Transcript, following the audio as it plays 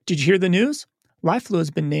Did you hear the news? LifeFlow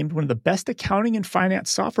has been named one of the best accounting and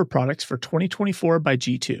finance software products for 2024 by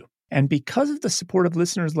G2. And because of the support of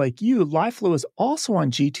listeners like you, LifeFlow is also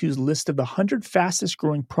on G2's list of the 100 fastest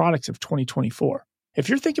growing products of 2024. If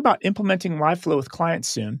you're thinking about implementing LifeFlow with clients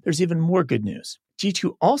soon, there's even more good news.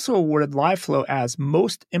 G2 also awarded LifeFlow as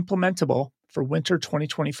Most Implementable for winter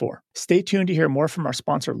 2024. Stay tuned to hear more from our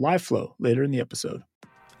sponsor, LifeFlow, later in the episode.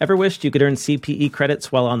 Ever wished you could earn CPE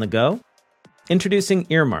credits while on the go? Introducing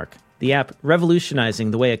Earmark, the app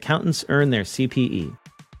revolutionizing the way accountants earn their CPE.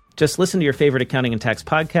 Just listen to your favorite accounting and tax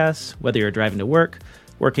podcasts, whether you're driving to work,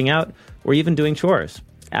 working out, or even doing chores.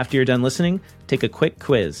 After you're done listening, take a quick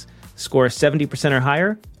quiz. Score 70% or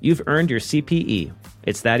higher, you've earned your CPE.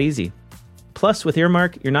 It's that easy. Plus, with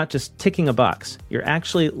Earmark, you're not just ticking a box. You're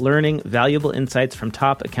actually learning valuable insights from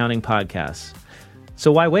top accounting podcasts.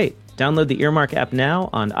 So why wait? Download the Earmark app now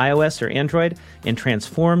on iOS or Android and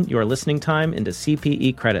transform your listening time into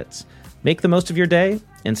CPE credits. Make the most of your day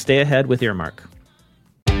and stay ahead with Earmark.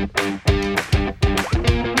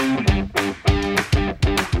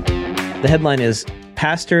 The headline is,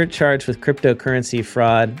 Pastor charged with cryptocurrency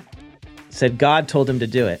fraud said God told him to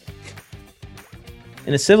do it.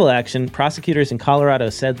 In a civil action, prosecutors in Colorado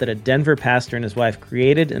said that a Denver pastor and his wife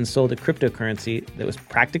created and sold a cryptocurrency that was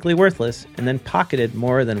practically worthless and then pocketed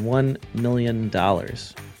more than $1 million.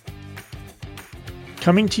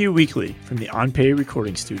 Coming to you weekly from the OnPay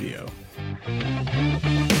recording studio.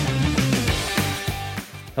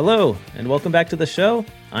 Hello, and welcome back to the show.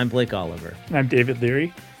 I'm Blake Oliver. And I'm David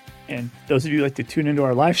Leary. And those of you who like to tune into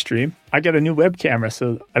our live stream, I got a new web camera,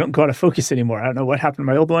 so I don't go out of focus anymore. I don't know what happened to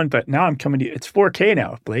my old one, but now I'm coming to you. It's 4K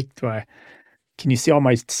now, Blake. Can you see all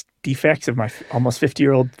my defects of my almost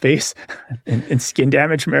 50-year-old face and skin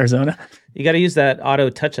damage from Arizona? You got to use that auto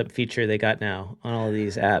touch-up feature they got now on all of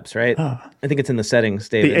these apps, right? I think it's in the settings,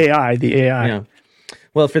 David. The AI. Yeah.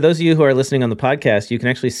 Well, for those of you who are listening on the podcast, you can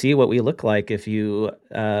actually see what we look like if you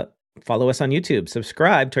follow us on YouTube.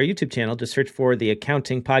 Subscribe to our YouTube channel. Just search for The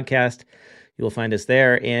Accounting Podcast. You will find us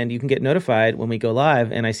there, and you can get notified when we go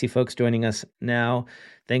live. And I see folks joining us now.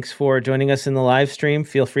 Thanks for joining us in the live stream.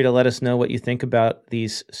 Feel free to let us know what you think about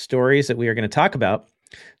these stories that we are going to talk about.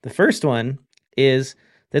 The first one is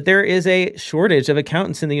that there is a shortage of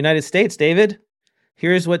accountants in the United States, David.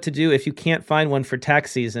 Here's what to do if you can't find one for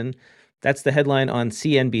tax season. That's the headline on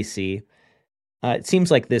CNBC. It seems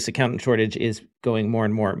like this accountant shortage is going more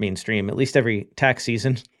and more mainstream. At least every tax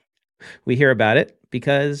season, we hear about it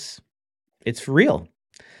because it's real.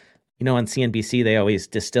 You know, on CNBC, they always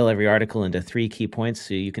distill every article into 3 key points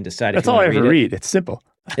so you can decide if you want to read it. That's all I ever read. It's simple.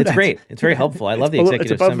 It's great. It's very helpful. I love the executive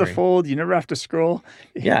summary. It's above summary. the fold. You never have to scroll.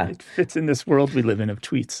 Yeah. It fits in this world we live in of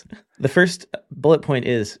tweets. The first bullet point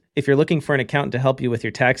is, if you're looking for an accountant to help you with your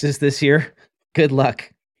taxes this year, good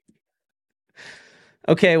luck.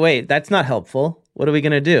 Okay, wait, that's not helpful. What are we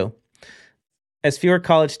going to do? As fewer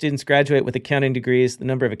college students graduate with accounting degrees, the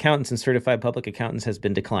number of accountants and certified public accountants has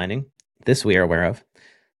been declining. This we are aware of.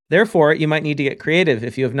 Therefore, you might need to get creative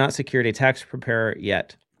if you have not secured a tax preparer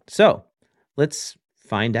yet. So, let's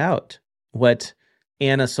find out what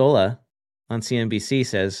Anna Sola on CNBC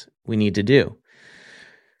says we need to do.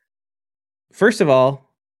 First of all,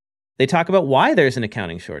 they talk about why there's an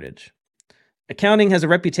accounting shortage. Accounting has a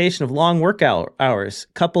reputation of long work hours,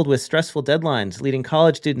 coupled with stressful deadlines, leading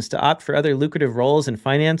college students to opt for other lucrative roles in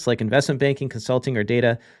finance like investment banking, consulting, or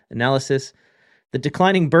data analysis. The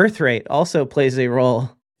declining birth rate also plays a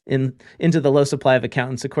role into the low supply of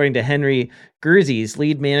accountants, according to Henry Gersey,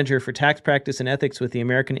 lead manager for tax practice and ethics with the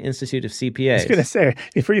American Institute of CPAs. I was going to say,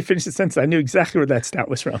 before you finish the sentence, I knew exactly where that stat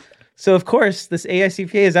was from. So, of course, this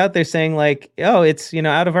AICPA is out there saying, like, oh, it's,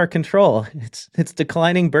 out of our control. It's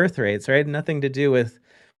declining birth rates, right? Nothing to do with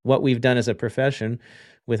what we've done as a profession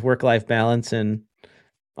with work-life balance and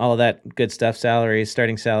all of that good stuff, salaries,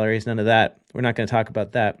 starting salaries, none of that. We're not going to talk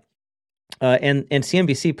about that. And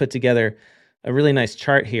CNBC put together a really nice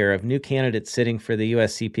chart here of new candidates sitting for the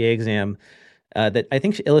U.S. CPA exam that I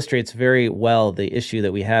think illustrates very well the issue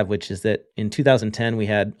that we have, which is that in 2010, we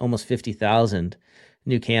had almost 50,000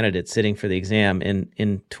 new candidates sitting for the exam.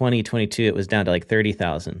 In 2022, it was down to like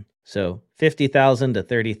 30,000. So 50,000 to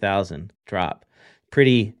 30,000 drop.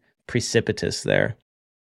 Pretty precipitous there.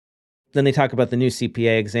 Then they talk about the new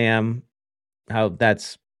CPA exam, how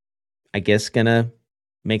that's, I guess, going to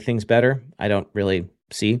make things better. I don't really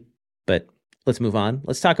see, but let's move on.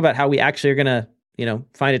 Let's talk about how we actually are going to,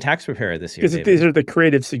 find a tax preparer this year. Because these are the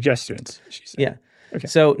creative suggestions, she said. Yeah. Okay.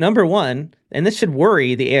 So number one, and this should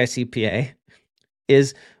worry the AICPA,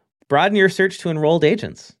 is broaden your search to enrolled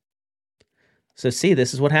agents. So see,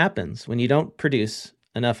 this is what happens when you don't produce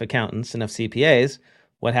enough accountants, enough CPAs.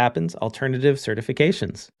 what happens? Alternative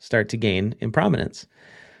certifications start to gain in prominence.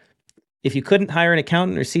 If you couldn't hire an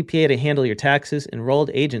accountant or CPA to handle your taxes,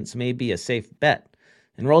 enrolled agents may be a safe bet.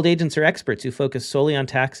 Enrolled agents are experts who focus solely on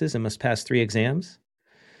taxes and must pass 3 exams.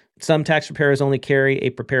 Some tax preparers only carry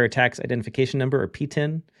a preparer tax identification number, or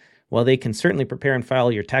PTIN. While they can certainly prepare and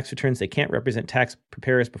file your tax returns, they can't represent tax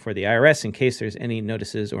preparers before the IRS in case there's any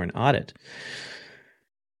notices or an audit.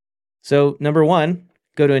 So number 1,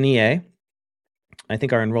 go to an EA. I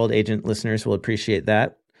think our enrolled agent listeners will appreciate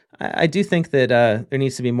that. I do think that there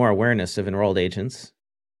needs to be more awareness of enrolled agents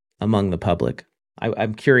among the public.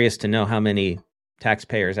 I'm curious to know how many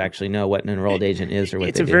taxpayers actually know what an enrolled agent is or what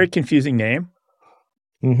they do. It's a very confusing name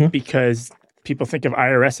because people think of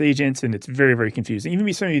IRS agents and it's very, very confusing.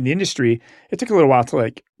 Even somebody in the industry, it took a little while to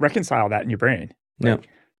like reconcile that in your brain. No.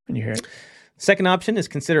 When you hear it. Second option is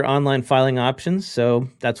consider online filing options. So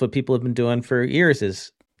that's what people have been doing for years,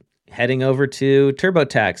 is heading over to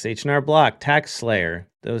TurboTax, H&R Block, TaxSlayer.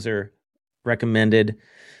 Those are recommended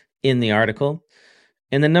in the article.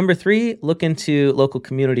 And then number 3, look into local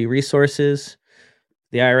community resources.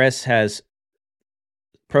 The IRS has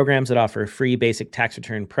programs that offer free basic tax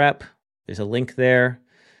return prep. There's a link there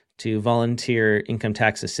to volunteer income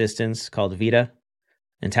tax assistance called VITA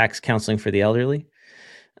and tax counseling for the elderly.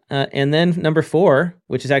 And then number 4,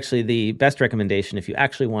 which is actually the best recommendation if you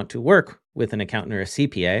actually want to work with an accountant or a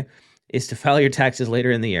CPA, is to file your taxes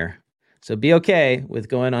later in the year. So be okay with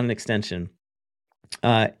going on an extension.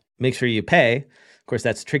 Make sure you pay. Of course,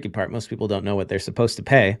 that's the tricky part. Most people don't know what they're supposed to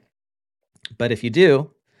pay. But if you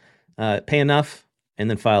do, pay enough and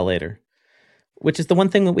then file later, which is the one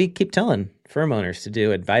thing that we keep telling firm owners to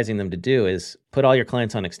do, advising them to do, is put all your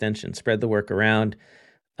clients on extension, spread the work around.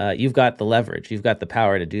 You've got the leverage. You've got the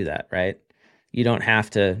power to do that, right? You don't have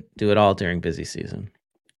to do it all during busy season.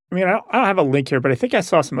 I mean, I don't have a link here, but I think I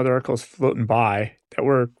saw some other articles floating by that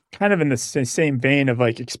were kind of in the same vein of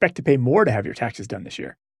like, expect to pay more to have your taxes done this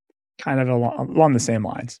year. Kind of along the same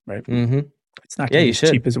lines, right? Mm-hmm. It's not going to be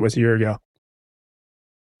as cheap as it was a year ago.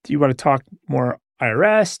 Do you want to talk more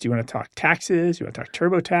IRS? Do you want to talk taxes? Do you want to talk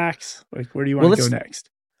TurboTax? Like, where do you want to go next?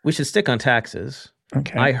 We should stick on taxes.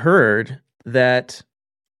 Okay. I heard that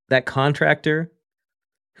contractor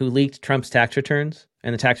who leaked Trump's tax returns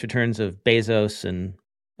and the tax returns of Bezos and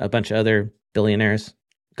a bunch of other billionaires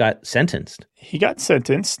got sentenced. He got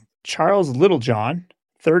sentenced. Charles Littlejohn,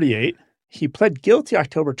 38. He pled guilty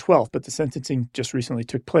October 12th, but the sentencing just recently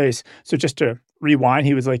took place. So just to rewind,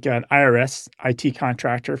 he was like an IRS IT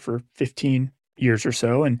contractor for 15 years or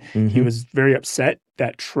so, and he was very upset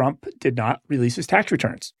that Trump did not release his tax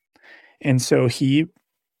returns. And so he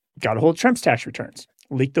got a hold of Trump's tax returns,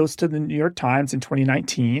 leaked those to the New York Times in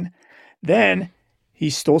 2019. Then he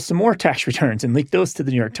stole some more tax returns and leaked those to the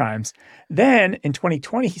New York Times. Then in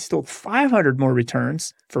 2020, he stole 500 more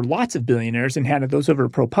returns for lots of billionaires and handed those over to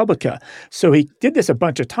ProPublica. So he did this a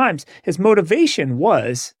bunch of times. His motivation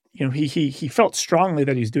was, he felt strongly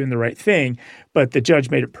that he was doing the right thing, but the judge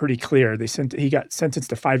made it pretty clear. He got sentenced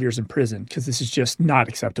to 5 years in prison because this is just not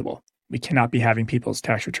acceptable. We cannot be having people's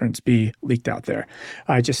tax returns be leaked out there.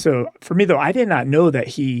 So for me though, I did not know that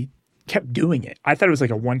he kept doing it. I thought it was like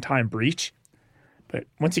a one-time breach. But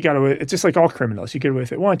once you got away, it's just like all criminals. You get away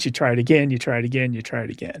with it once, you try it again, you try it again, you try it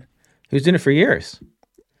again. He was doing it for years.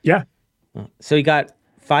 Yeah. So he got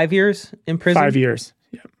 5 years in prison? 5 years.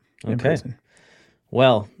 Yeah. Okay. In prison.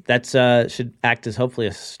 Well, that should act as hopefully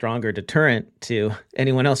a stronger deterrent to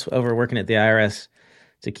anyone else over working at the IRS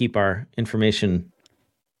to keep our information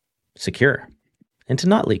secure and to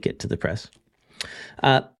not leak it to the press.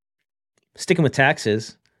 Sticking with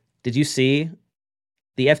taxes, did you see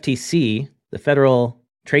the FTC, the Federal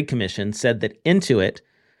Trade Commission, said that Intuit,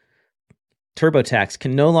 TurboTax,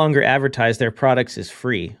 can no longer advertise their products as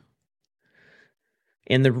free?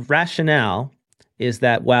 And the rationale is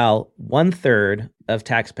that while 1/3 of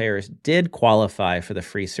taxpayers did qualify for the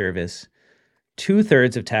free service,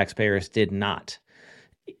 2/3 of taxpayers did not.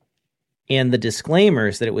 And the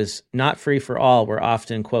disclaimers that it was not free for all were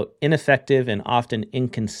often, quote, ineffective and often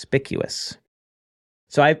inconspicuous.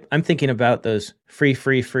 So I'm thinking about those free ads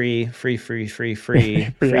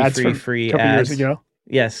Years ago.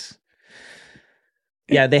 Yes.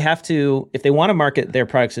 Yeah, they have to, if they want to market their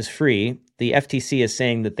products as free, the FTC is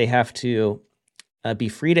saying that they have to be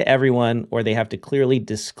free to everyone, or they have to clearly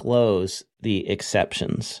disclose the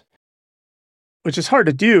exceptions. Which is hard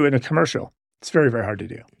to do in a commercial. It's very, very hard to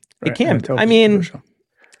do. Right? It can. I mean, commercial.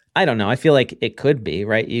 I don't know. I feel like it could be,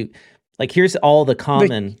 right? Here's all the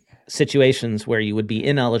common situations where you would be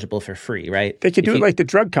ineligible for free, right? They could do it like the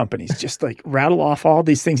drug companies, just like rattle off all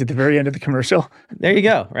these things at the very end of the commercial. There you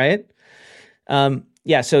go, right?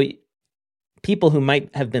 So people who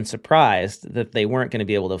might have been surprised that they weren't going to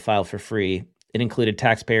be able to file for free. It included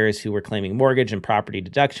taxpayers who were claiming mortgage and property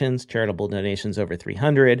deductions, charitable donations over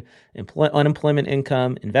 300, unemployment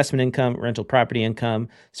income, investment income, rental property income,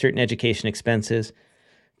 certain education expenses,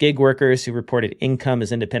 gig workers who reported income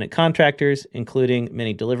as independent contractors, including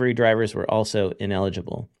many delivery drivers, were also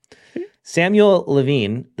ineligible. Samuel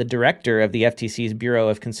Levine, the director of the FTC's Bureau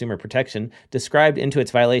of Consumer Protection, described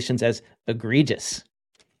Intuit's violations as egregious.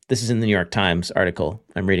 This is in the New York Times article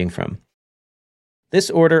I'm reading from. This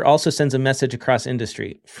order also sends a message across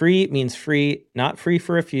industry. Free means free, not free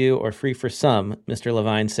for a few or free for some, Mr.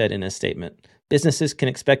 Levine said in a statement. Businesses can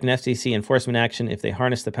expect an FTC enforcement action if they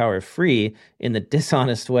harness the power of free in the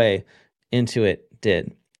dishonest way Intuit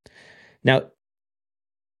did. Now,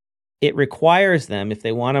 it requires them, if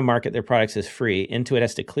they want to market their products as free, Intuit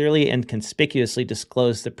has to clearly and conspicuously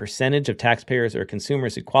disclose the percentage of taxpayers or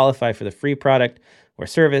consumers who qualify for the free product or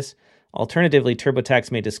service. Alternatively,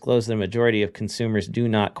 TurboTax may disclose the majority of consumers do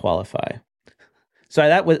not qualify. So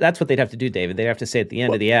that's what they'd have to do, David. They'd have to say at the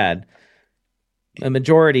end of the ad, a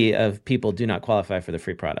majority of people do not qualify for the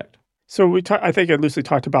free product. So I think I loosely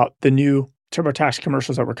talked about the new TurboTax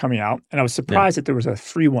commercials that were coming out, and I was surprised that there was a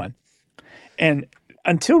free one. And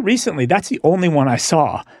until recently, that's the only one I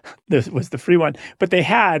saw. This was the free one, but they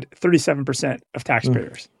had 37% of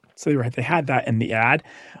taxpayers. So they had that in the ad.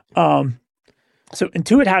 So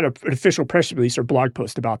Intuit had an official press release or blog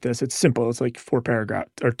post about this. It's simple. It's like 3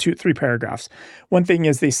 paragraphs. One thing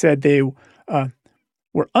is they said they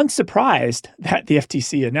were unsurprised that the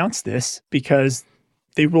FTC announced this because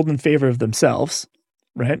they ruled in favor of themselves,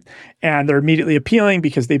 right? And they're immediately appealing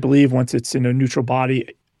because they believe once it's in a neutral body,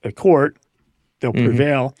 a court, they'll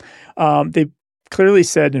prevail. They clearly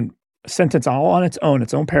said in a sentence all on its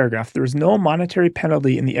own paragraph, there is no monetary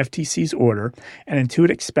penalty in the FTC's order, and Intuit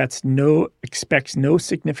expects no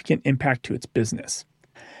significant impact to its business.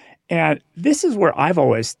 And this is where I've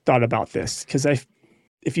always thought about this, because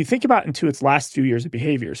if you think about Intuit's last few years of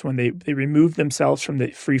behaviors, when they removed themselves from the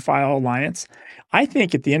Free File Alliance, I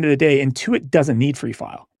think at the end of the day, Intuit doesn't need Free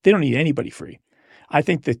File. They don't need anybody free. I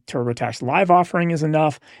think the TurboTax Live offering is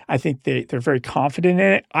enough. I think they're very confident in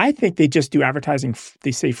it. I think they just do advertising,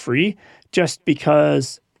 they say free, just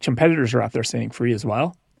because competitors are out there saying free as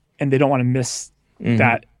well. And they don't want to miss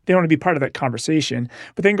that. They don't want to be part of that conversation.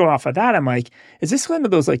 But then going off of that, I'm like, is this one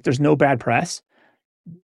of those, like, there's no bad press?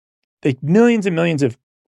 Like millions and millions of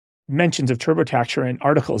mentions of TurboTax are in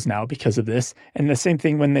articles now because of this. And the same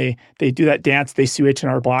thing when they do that dance, they sue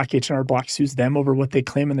H&R Block. H&R Block sues them over what they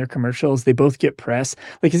claim in their commercials. They both get press.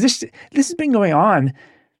 Like, this has been going on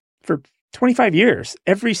for 25 years.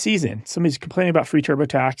 Every season, somebody's complaining about free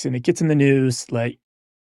TurboTax and it gets in the news. Like,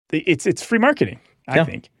 it's free marketing, I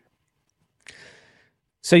think.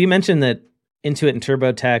 So you mentioned that Intuit and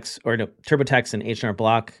TurboTax and H&R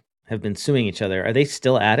Block have been suing each other. Are they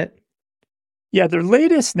still at it? Yeah, their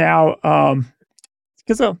latest now,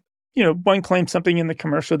 because one claims something in the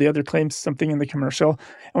commercial, the other claims something in the commercial.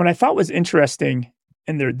 And what I thought was interesting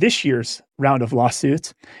in this year's round of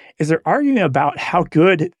lawsuits is they're arguing about how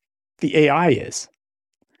good the AI is.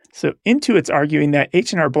 So Intuit's arguing that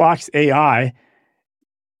H&R Block's AI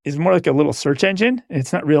is more like a little search engine, and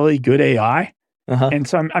it's not really good AI. And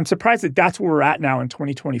so I'm surprised that that's where we're at now in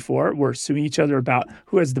 2024. We're suing each other about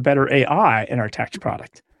who has the better AI in our tax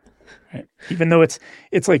product. Right? Even though it's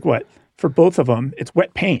like what? For both of them, it's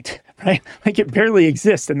wet paint, right? Like it barely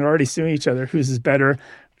exists and they're already suing each other. Whose is better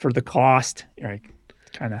for the cost, right?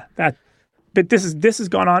 Kind of that. But this has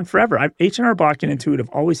gone on forever. H&R Block and Intuit have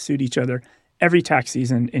always sued each other every tax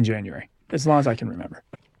season in January, as long as I can remember.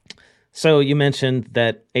 So you mentioned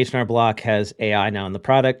that H&R Block has AI now in the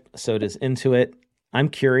product. So does Intuit. I'm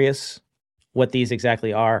curious what these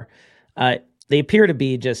exactly are. They appear to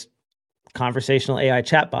be just conversational AI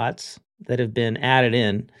chatbots that have been added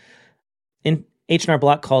in. H&R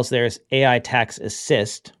Block calls theirs AI Tax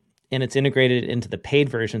Assist, and it's integrated into the paid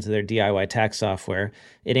versions of their DIY tax software.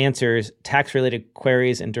 It answers tax-related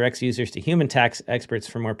queries and directs users to human tax experts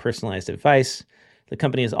for more personalized advice. The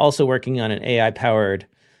company is also working on an AI-powered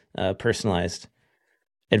personalized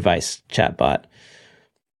advice chatbot.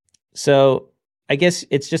 So I guess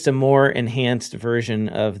it's just a more enhanced version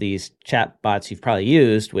of these chatbots you've probably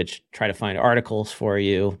used, which try to find articles for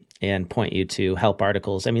you and point you to help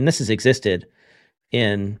articles. I mean, this has existed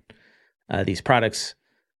in these products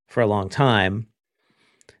for a long time.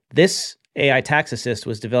 This AI Tax Assist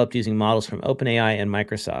was developed using models from OpenAI and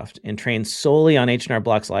Microsoft and trained solely on H&R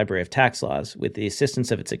Block's library of tax laws with the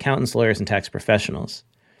assistance of its accountants, lawyers, and tax professionals.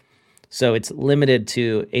 So it's limited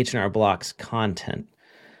to H&R Block's content.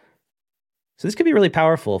 So this could be really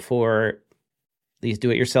powerful for these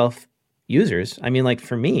do-it-yourself users. I mean, like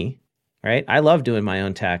for me, right? I love doing my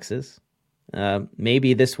own taxes.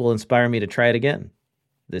 Maybe this will inspire me to try it again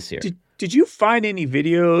this year. Did you find any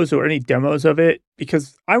videos or any demos of it?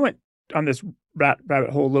 Because I went on this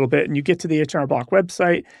rabbit hole a little bit, and you get to the H&R Block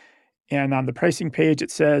website, and on the pricing page,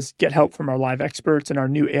 it says, get help from our live experts and our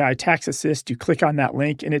new AI tax assist. You click on that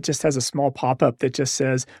link, and it just has a small pop-up that just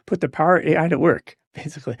says, put the power of AI to work,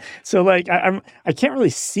 basically. So like, I can't really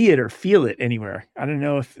see it or feel it anywhere. I don't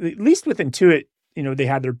know if, at least with Intuit, they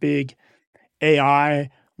had their big AI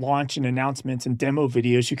launch and announcements and demo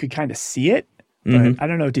videos. You could kind of see it. But I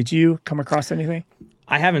don't know. Did you come across anything?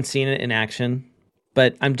 I haven't seen it in action,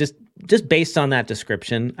 but I'm just based on that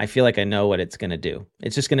description, I feel like I know what it's going to do.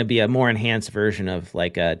 It's just going to be a more enhanced version of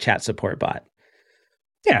like a chat support bot.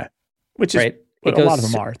 Yeah, which is what a lot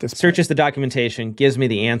of them are at this point. Searches the documentation, gives me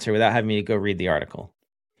the answer without having me to go read the article,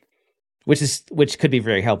 which could be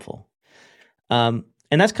very helpful. And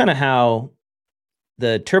that's kind of how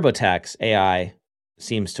the TurboTax AI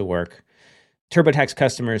seems to work. TurboTax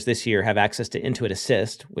customers this year have access to Intuit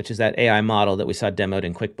Assist, which is that AI model that we saw demoed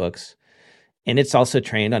in QuickBooks. And it's also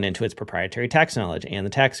trained on Intuit's proprietary tax knowledge and the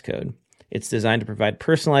tax code. It's designed to provide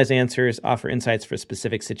personalized answers, offer insights for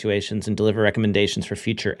specific situations, and deliver recommendations for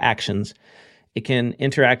future actions. It can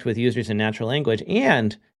interact with users in natural language.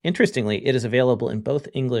 And interestingly, it is available in both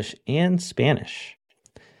English and Spanish.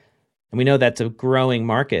 And we know that's a growing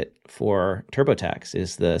market for TurboTax,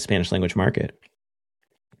 is the Spanish language market.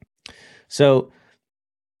 So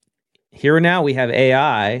here now we have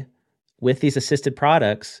AI with these assisted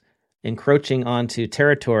products encroaching onto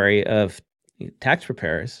territory of tax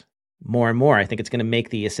preparers more and more. I think it's going to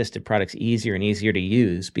make the assisted products easier and easier to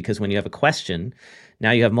use, because when you have a question,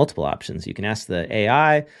 now you have multiple options. You can ask the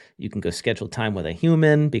AI, you can go schedule time with a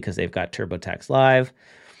human because they've got TurboTax Live.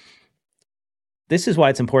 This is why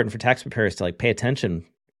it's important for tax preparers to pay attention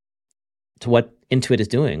to what Intuit is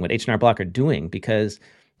doing, what H&R Block are doing, because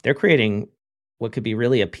they're creating what could be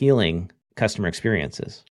really appealing customer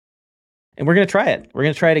experiences. And we're going to try it. We're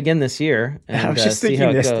going to try it again this year and I was just see thinking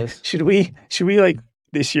how it goes. Should we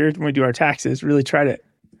this year when we do our taxes, really try to,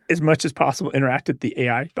 as much as possible, interact with the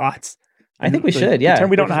AI bots? I think we should, yeah. Pretend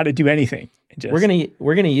we don't know how to do anything. We're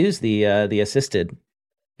gonna use the assisted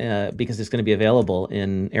because it's going to be available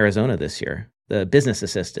in Arizona this year, the business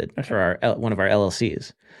assisted for one of our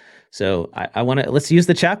LLCs. So let's use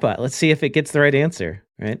the chatbot. Let's see if it gets the right answer,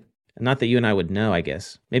 right? Not that you and I would know, I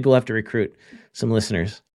guess. Maybe we'll have to recruit some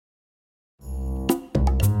listeners.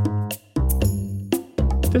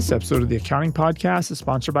 This episode of the Accounting Podcast is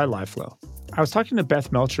sponsored by LifeFlow. I was talking to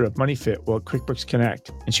Beth Melcher of MoneyFit while at QuickBooks Connect,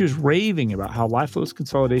 and she was raving about how LifeFlow's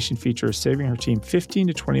consolidation feature is saving her team 15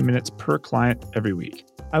 to 20 minutes per client every week.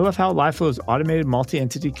 I love how LifeFlow's automated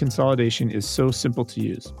multi-entity consolidation is so simple to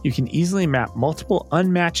use. You can easily map multiple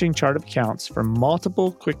unmatching chart of accounts from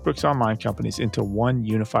multiple QuickBooks Online companies into one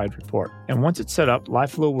unified report. And once it's set up,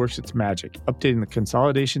 LifeFlow works its magic, updating the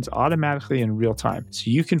consolidations automatically in real time, so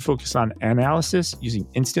you can focus on analysis using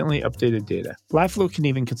instantly updated data. LifeFlow can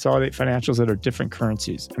even consolidate financials that are different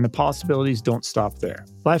currencies, and the possibilities don't stop there.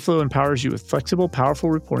 LifeFlow empowers you with flexible, powerful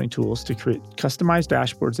reporting tools to create customized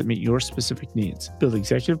dashboards that meet your specific needs. Build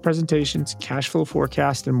executive presentations, cash flow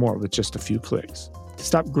forecasts, and more with just a few clicks. To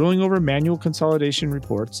stop grueling over manual consolidation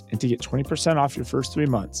reports and to get 20% off your first 3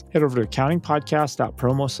 months, head over to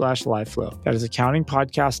accountingpodcast.promo/LifeFlow. That is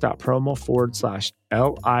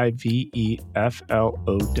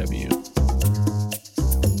accountingpodcast.promo/LIVEFLOW.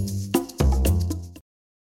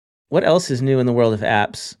 What else is new in the world of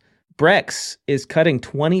apps? Brex is cutting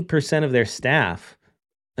 20% of their staff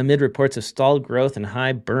amid reports of stalled growth and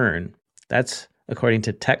high burn. That's according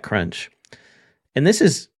to TechCrunch. And this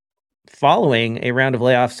is following a round of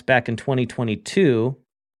layoffs back in 2022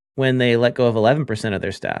 when they let go of 11% of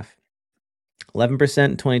their staff.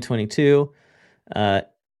 11% in 2022, and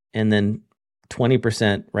then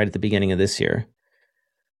 20% right at the beginning of this year.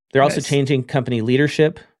 They're also changing company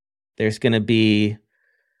leadership. There's going to be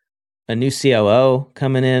a new COO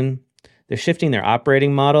coming in. They're shifting their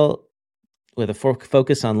operating model with a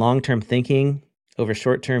focus on long-term thinking over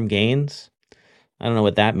short-term gains. I don't know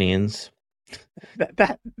what that means.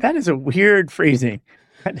 That is a weird phrasing.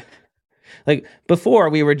 Like before,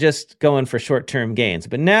 we were just going for short-term gains,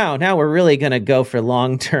 but now we're really going to go for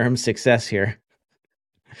long-term success here.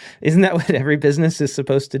 Isn't that what every business is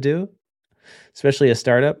supposed to do? Especially a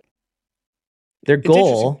startup. Their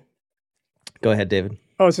goal. Go ahead, David.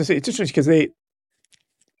 I was going to say, it's interesting because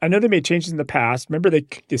I know they made changes in the past. Remember,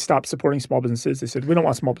 they stopped supporting small businesses. They said, we don't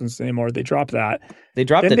want small business anymore. They dropped that. They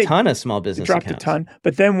dropped a ton of small business accounts. They dropped a ton.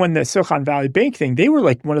 But then when the Silicon Valley Bank thing, they were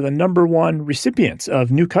like one of the number one recipients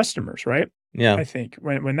of new customers, right? Yeah. I think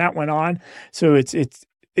when that went on. So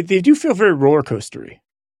they do feel very roller coastery,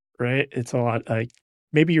 right? It's a lot like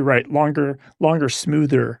maybe you're right. Longer,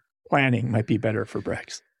 smoother planning might be better for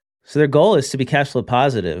Brex. So their goal is to be cash flow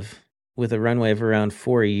positive with a runway of around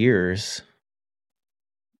 4 years.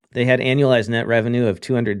 They had annualized net revenue of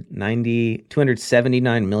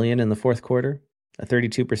 279 million in the fourth quarter, a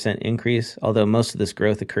 32% increase, although most of this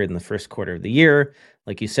growth occurred in the first quarter of the year,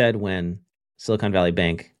 like you said, when Silicon Valley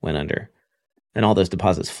Bank went under and all those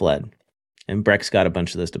deposits fled. And Brex got a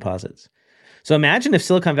bunch of those deposits. So imagine if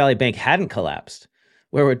Silicon Valley Bank hadn't collapsed,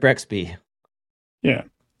 where would Brex be? Yeah.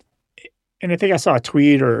 And I think I saw a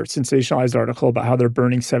tweet or sensationalized article about how they're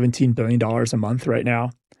burning $17 billion a month right now.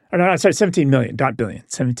 Or no, sorry, 17 million, not billion,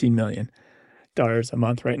 $17 million a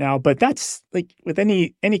month right now. But that's like with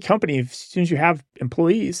any company, as soon as you have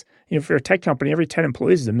employees, if you're a tech company, every 10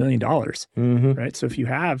 employees is $1 million, right? So if you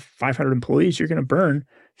have 500 employees, you're going to burn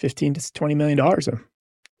 $15 to $20 million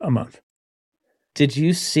a month. Did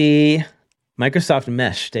you see Microsoft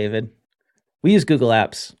Mesh, David? We use Google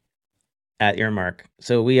Apps at Earmark,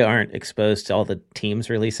 so we aren't exposed to all the Teams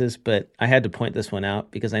releases, but I had to point this one out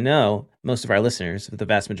because I know most of our listeners, the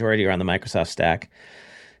vast majority, are on the Microsoft stack.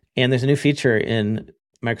 And there's a new feature in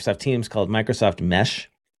Microsoft Teams called Microsoft Mesh.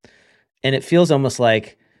 And it feels almost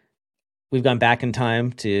like we've gone back in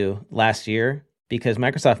time to last year because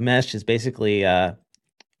Microsoft Mesh is basically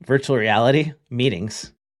virtual reality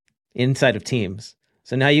meetings inside of Teams.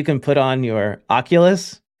 So now you can put on your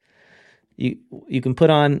Oculus. You can put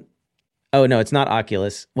on, oh no, it's not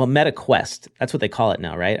Oculus. Well, Meta Quest. That's what they call it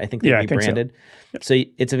now, right? I think they rebranded. So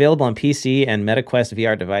it's available on PC and Meta Quest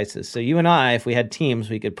VR devices. So you and I, if we had Teams,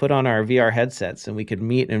 we could put on our VR headsets and we could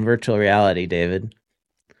meet in virtual reality, David.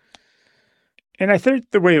 And I think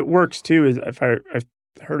the way it works too is, if I've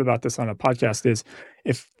heard about this on a podcast, is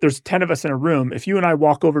if there's 10 of us in a room, if you and I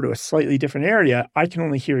walk over to a slightly different area, I can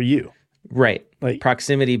only hear you. Right. Like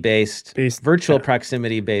proximity-based, virtual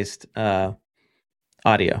proximity-based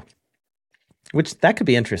audio, which that could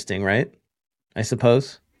be interesting, right? I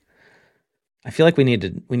suppose. I feel like we need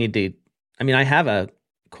to, I mean, I have a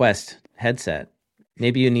Quest headset.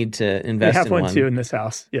 Maybe you need to invest in one too in this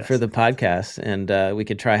house, yes, for the podcast, and we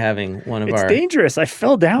could try having one of It's dangerous. I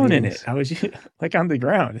fell down in it. I was like on the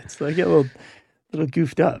ground. It's like a little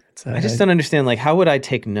goofed up. I just don't understand. Like, how would I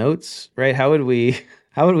take notes, right? How would we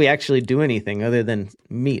actually do anything other than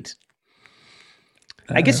meet?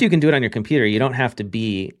 I guess you can do it on your computer. You don't have to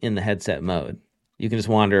be in the headset mode. You can just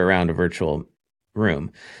wander around a virtual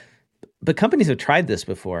room. But companies have tried this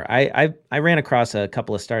before. I ran across a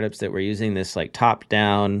couple of startups that were using this like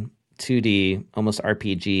top-down 2D, almost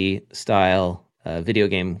RPG style, video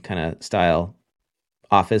game kind of style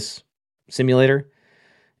office simulator.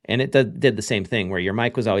 And it did the same thing where your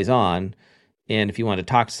mic was always on. And if you wanted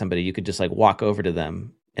to talk to somebody, you could just like walk over to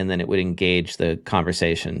them and then it would engage the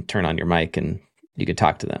conversation, turn on your mic and you could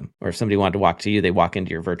talk to them. Or if somebody wanted to walk to you, they walk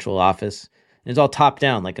into your virtual office. And it's all top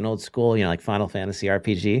down, like an old school, like Final Fantasy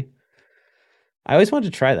RPG. I always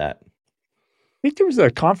wanted to try that. I think there was a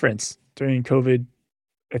conference during COVID.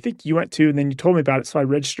 I think you went to, and then you told me about it. So I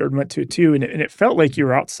registered and went to it too. And it felt like you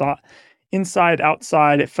were outside.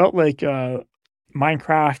 It felt like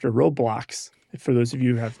Minecraft or Roblox, for those of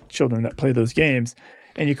you who have children that play those games.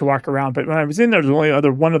 And you could walk around. But when I was in there was only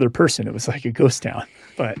one other person. It was like a ghost town.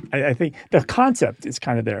 But I think the concept is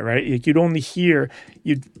kind of there, right? You'd only hear,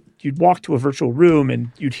 you'd walk to a virtual room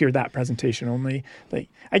and you'd hear that presentation only. Like,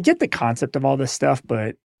 I get the concept of all this stuff,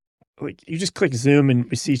 but like you just click Zoom and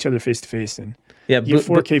we see each other face to face and you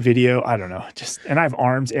 4K video. I don't know. And I have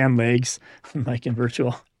arms and legs like in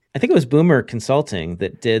virtual. I think it was Boomer Consulting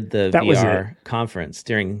that did the VR conference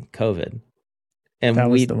during COVID. And that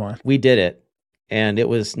was the one. We did it. And it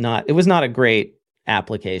was not a great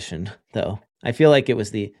application though. I feel like it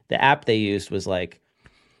was the app they used was like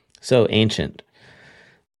so ancient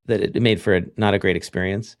that it made for not a great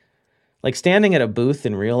experience. Like standing at a booth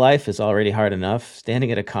in real life is already hard enough.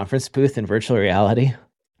 Standing at a conference booth in virtual reality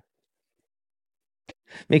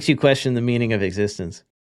makes you question the meaning of existence.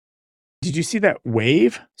 Did you see that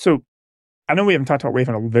Wave? So I know we haven't talked about Wave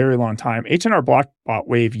in a very long time. H&R Block bought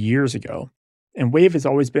Wave years ago, and Wave has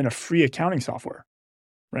always been a free accounting software,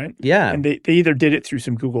 right? Yeah. And they either did it through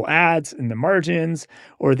some Google ads in the margins,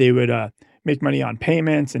 or they would make money on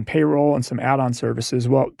payments and payroll and some add-on services.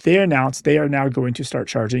 Well, they announced they are now going to start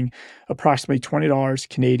charging approximately $20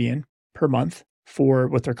 Canadian per month for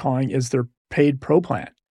what they're calling is their paid pro plan.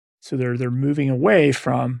 So they're moving away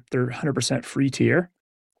from their 100% free tier.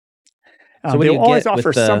 So they'll always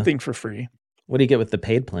offer something for free. What do you get with the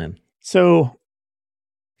paid plan? So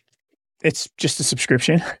it's just a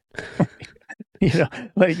subscription. They're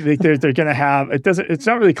going to have, it's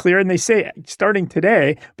not really clear. And they say starting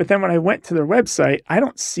today, but then when I went to their website, I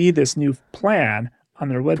don't see this new plan on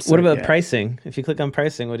their website. What about yet. pricing? If you click on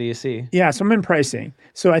pricing, what do you see? Yeah, so I'm in pricing.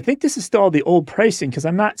 So I think this is still the old pricing because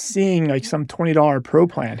I'm not seeing like some $20 pro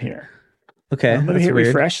plan here. Okay, let me that's hit weird.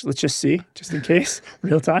 refresh. Let's just see, just in case,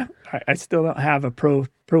 real time. I still don't have a pro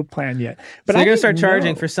plan yet. But so they're going to start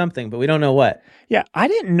charging for something, but we don't know what. Yeah, I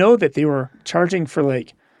didn't know that they were charging for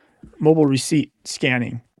like mobile receipt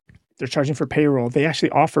scanning. They're charging for payroll. They actually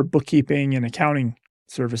offer bookkeeping and accounting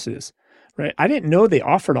services, right? I didn't know they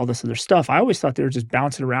offered all this other stuff. I always thought they were just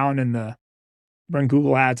bouncing around run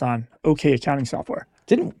Google ads on okay accounting software.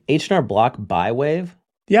 Didn't H&R Block buy Wave?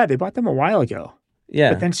 Yeah, they bought them a while ago.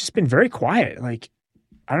 Yeah. But then it's just been very quiet. Like,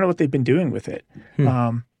 I don't know what they've been doing with it.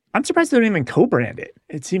 I'm surprised they don't even co-brand it.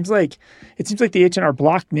 It seems like the H&R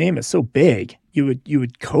Block name is so big, you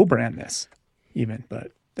would co-brand this even,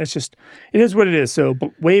 but that's just, it is what it is. So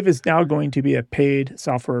Wave is now going to be a paid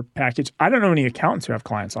software package. I don't know any accountants who have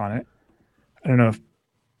clients on it. I don't know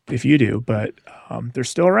if you do, but they're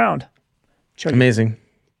still around. Amazing.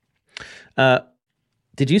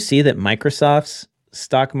 Did you see that Microsoft's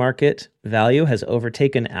stock market value has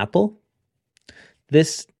overtaken Apple?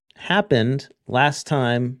 This happened last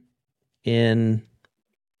time when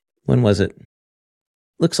was it?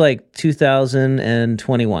 Looks like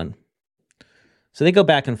 2021. So they go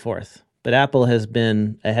back and forth, but Apple has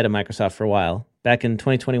been ahead of Microsoft for a while. Back in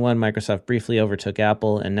 2021, Microsoft briefly overtook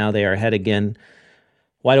Apple, and now they are ahead again.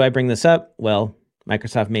 Why do I bring this up? Well,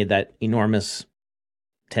 Microsoft made that enormous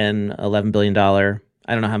 $10, $11 billion,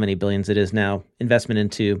 I don't know how many billions it is now, investment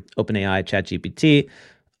into OpenAI, ChatGPT.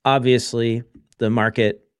 Obviously, the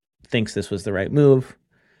market thinks this was the right move,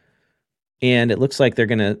 and it looks like they're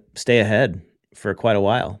going to stay ahead for quite a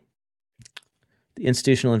while. The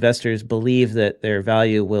institutional investors believe that their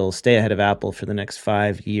value will stay ahead of Apple for the next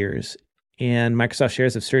 5 years, and Microsoft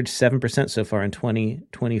shares have surged 7% so far in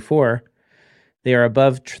 2024. They are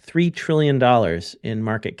above $3 trillion in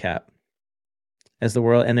market cap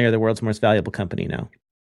and they are the world's most valuable company now.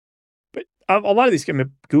 But a lot of these,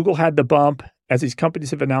 Google had the bump as these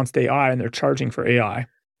companies have announced AI and they're charging for AI.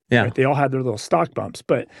 Yeah. Right? They all had their little stock bumps,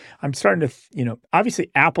 but I'm starting to,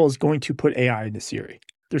 obviously Apple is going to put AI into Siri.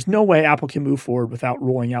 There's no way Apple can move forward without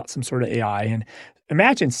rolling out some sort of AI. And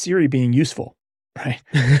imagine Siri being useful, right?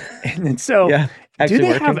 And so do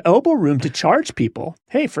they have elbow room to charge people?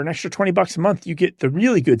 Hey, for an extra $20 a month, you get the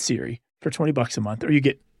really good Siri for $20 a month, or you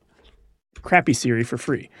get crappy Siri for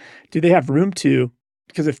free. Do they have room to?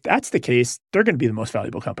 Because if that's the case, they're going to be the most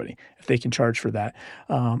valuable company if they can charge for that.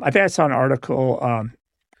 I think I saw an article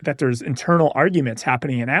that there's internal arguments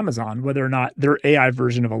happening in Amazon whether or not their AI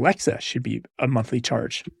version of Alexa should be a monthly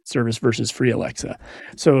charge service versus free Alexa.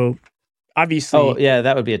 So obviously, oh yeah,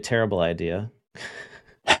 that would be a terrible idea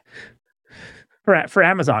for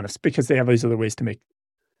Amazon, it's because they have these other ways to make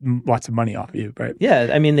lots of money off of you, right? Yeah,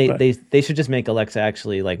 I mean they should just make Alexa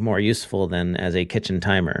actually like more useful than as a kitchen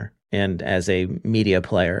timer and as a media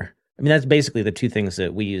player. I mean, that's basically the two things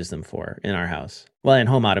that we use them for in our house. Well, in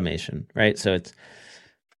home automation, right? So it's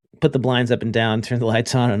put the blinds up and down, turn the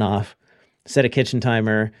lights on and off, set a kitchen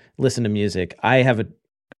timer, listen to music. I have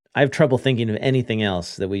trouble thinking of anything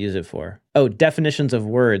else that we use it for. Oh, definitions of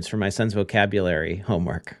words for my son's vocabulary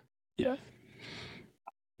homework. Yeah.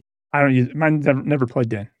 I don't use mine. Never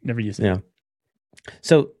plugged in. Never used it. Yeah.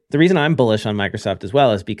 So the reason I'm bullish on Microsoft as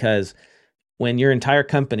well is because when your entire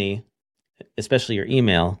company, especially your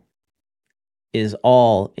email, is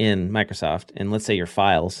all in Microsoft, and let's say your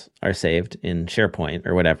files are saved in SharePoint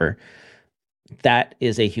or whatever, that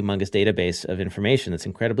is a humongous database of information that's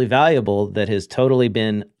incredibly valuable that has totally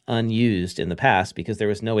been unused in the past because there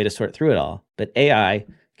was no way to sort through it all. But AI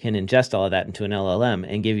can ingest all of that into an LLM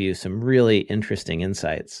and give you some really interesting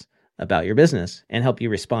insights about your business and help you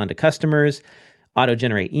respond to customers,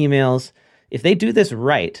 auto-generate emails. If they do this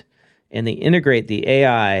right and they integrate the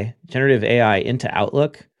AI, generative AI, into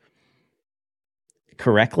Outlook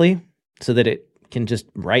correctly so that it can just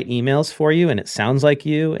write emails for you and it sounds like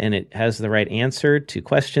you and it has the right answer to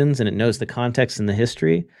questions and it knows the context and the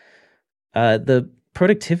history, the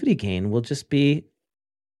productivity gain will just be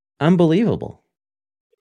unbelievable.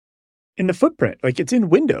 In the footprint, like it's in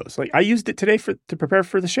Windows. Like I used it today to prepare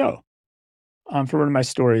for the show, for one of my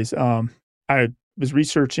stories. I was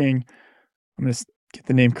researching, I'm going to get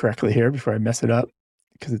the name correctly here before I mess it up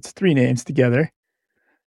because it's 3 names together.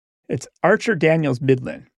 It's Archer Daniels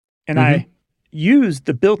Midland. And I used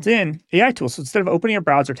the built-in AI tool. So instead of opening a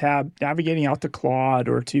browser tab, navigating out to Claude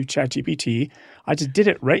or to ChatGPT, I just did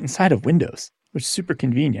it right inside of Windows, which is super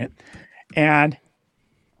convenient. And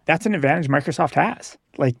that's an advantage Microsoft has.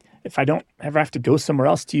 Like if I don't ever have to go somewhere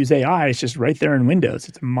else to use AI, it's just right there in Windows.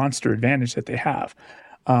 It's a monster advantage that they have.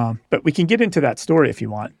 But we can get into that story if you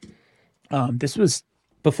want.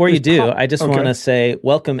 Before you do, I just want to say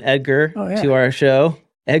welcome Edgar to our show.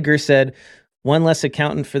 Edgar said, one less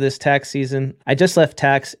accountant for this tax season. I just left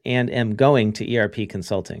tax and am going to ERP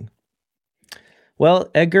consulting.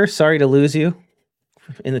 Well, Edgar, sorry to lose you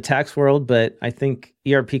in the tax world, but I think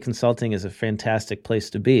ERP consulting is a fantastic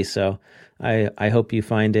place to be. So I hope you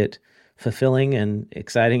find it fulfilling and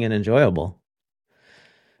exciting and enjoyable.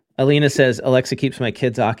 Alina says, Alexa keeps my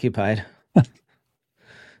kids occupied.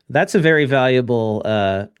 That's a very valuable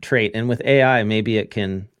trait. And with AI, maybe it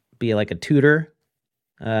can be like a tutor.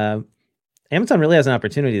 Amazon really has an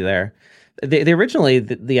opportunity there. They originally,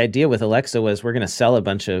 the idea with Alexa was we're going to sell a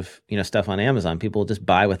bunch of stuff on Amazon. People will just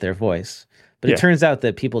buy with their voice. But it turns out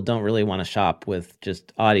that people don't really want to shop with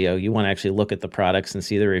just audio. You want to actually look at the products and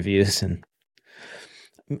see the reviews. And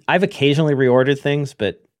I've occasionally reordered things,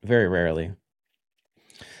 but very rarely.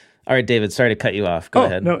 All right, David, sorry to cut you off. Go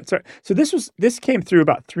ahead. No, sorry. So this came through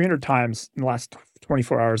about 300 times in the last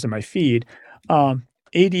 24 hours in my feed.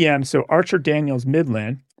 ADM, so Archer Daniels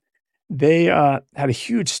Midland, they had a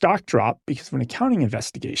huge stock drop because of an accounting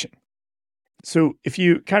investigation. So if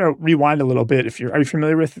you kind of rewind a little bit, are you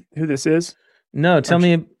familiar with who this is? No, tell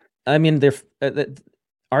me. I mean, they're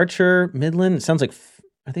Archer Midland. It sounds like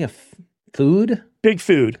I think food. Big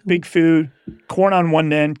food, corn on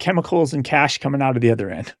one end, chemicals and cash coming out of the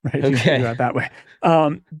other end, right? Okay. That way.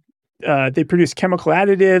 They produce chemical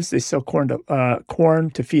additives. They sell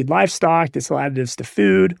corn to feed livestock. They sell additives to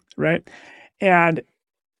food, right? And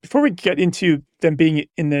before we get into them being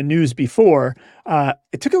in the news before,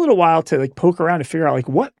 it took a little while to poke around to figure out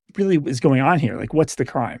what really is going on here. What's the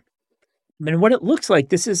crime? And what it looks like,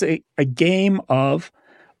 this is a game of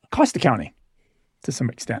cost accounting to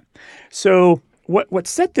some extent. So what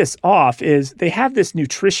set this off is they have this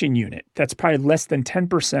nutrition unit that's probably less than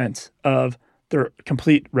 10% of their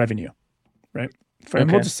complete revenue, right?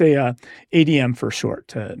 And we'll just say ADM for short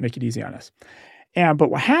to make it easy on us. But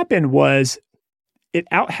what happened was it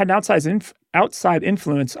had an outside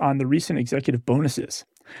influence on the recent executive bonuses.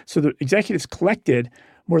 So the executives collected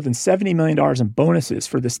more than $70 million in bonuses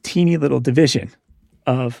for this teeny little division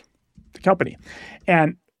of the company.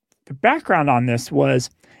 And the background on this was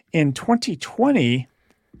in 2020,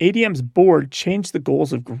 ADM's board changed the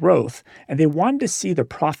goals of growth, and they wanted to see the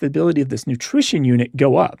profitability of this nutrition unit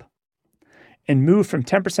go up and move from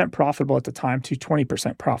 10% profitable at the time to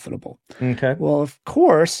 20% profitable. Okay. Well, of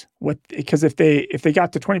course, because if they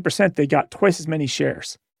got to 20%, they got twice as many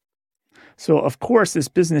shares. So of course, this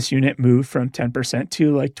business unit moved from 10%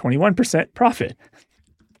 to 21% profit.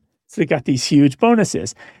 So they got these huge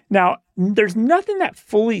bonuses. Now, there's nothing that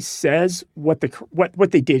fully says what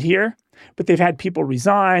they did here, but they've had people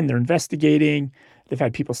resign, they're investigating, they've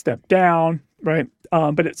had people step down, right?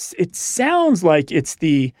 But it sounds like it's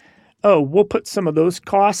we'll put some of those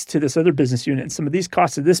costs to this other business unit and some of these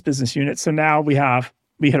costs to this business unit. So now we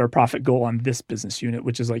hit our profit goal on this business unit,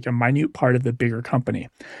 which is a minute part of the bigger company.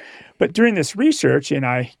 But during this research, and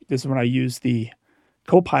this is when I used the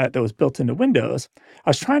Copilot that was built into Windows, I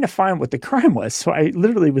was trying to find what the crime was. So I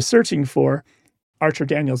literally was searching for Archer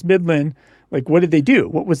Daniels Midland. What did they do?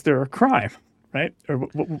 What was their crime, right? Or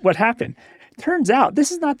what happened? Turns out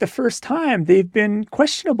this is not the first time they've been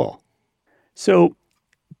questionable. So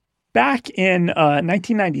back in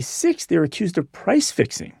 1996, they were accused of price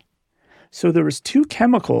fixing. So there was two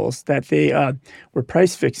chemicals that they were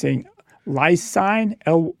price fixing. Lysine,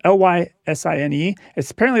 Lysine.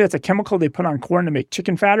 Apparently that's a chemical they put on corn to make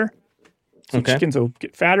chicken fatter. So chickens will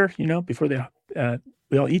get fatter, before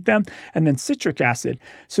we all eat them. And then citric acid.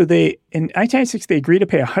 So in 1996, they agreed to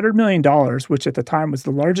pay $100 million, which at the time was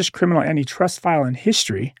the largest criminal antitrust file in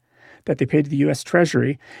history that they paid to the U.S.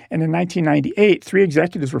 Treasury. And in 1998, 3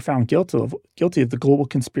 executives were found guilty of the global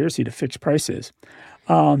conspiracy to fix prices.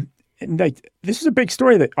 This is a big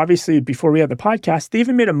story that obviously before we had the podcast, they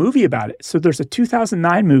even made a movie about it. So there's a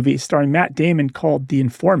 2009 movie starring Matt Damon called The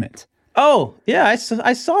Informant. Oh, yeah, I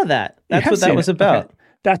saw that. That's what that was about. Okay.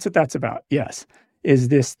 That's what that's about. Yes. Is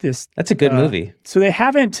this That's a good movie. So they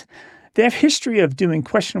have history of doing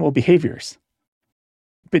questionable behaviors.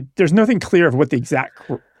 But there's nothing clear of what the exact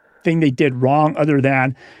thing they did wrong other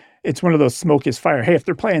than it's one of those smoke is fire. Hey, if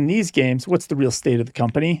they're playing these games, what's the real state of the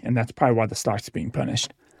company? And that's probably why the stock's being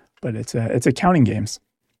punished. But it's accounting games.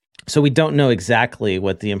 So we don't know exactly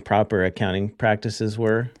what the improper accounting practices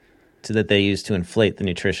were that they used to inflate the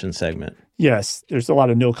nutrition segment. Yes, there's a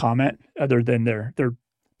lot of no comment other than their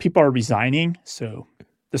people are resigning. So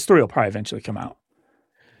the story will probably eventually come out.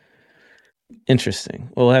 Interesting.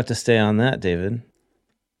 Well, we'll have to stay on that, David.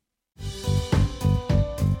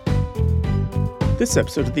 This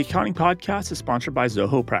episode of the Accounting Podcast is sponsored by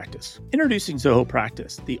Zoho Practice. Introducing Zoho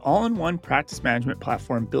Practice, the all-in-one practice management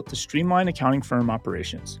platform built to streamline accounting firm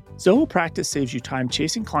operations. Zoho Practice saves you time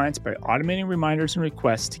chasing clients by automating reminders and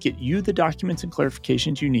requests to get you the documents and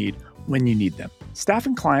clarifications you need when you need them. Staff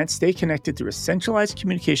and clients stay connected through a centralized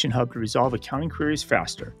communication hub to resolve accounting queries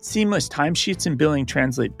faster. Seamless timesheets and billing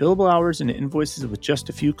translate billable hours into invoices with just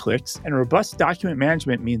a few clicks, and robust document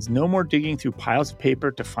management means no more digging through piles of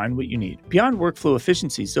paper to find what you need. Beyond workflow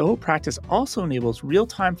efficiency, Zoho Practice also enables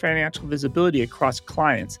real-time financial visibility across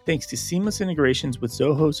clients thanks to seamless integrations with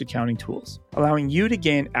Zoho's accounting tools, allowing you to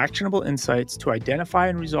gain actionable insights to identify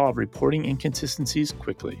and resolve reporting inconsistencies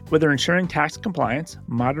quickly. Whether ensuring tax compliance,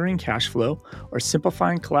 monitoring cash flow, or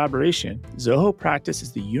simplifying collaboration, Zoho Practice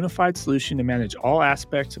is the unified solution to manage all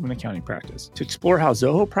aspects of an accounting practice. To explore how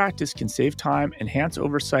Zoho Practice can save time, enhance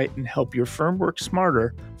oversight, and help your firm work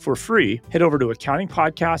smarter for free, head over to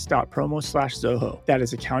accountingpodcast.promo/Zoho. That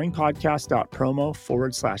is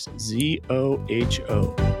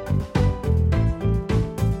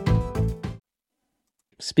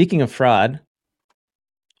accountingpodcast.promo/ZOHO. Speaking of fraud,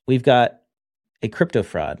 we've got a crypto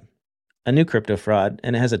fraud, a new crypto fraud,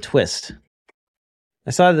 and it has a twist. I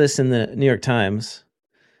saw this in the New York Times.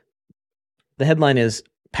 The headline is,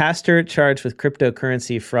 "Pastor charged with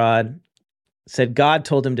cryptocurrency fraud said God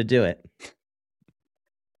told him to do it."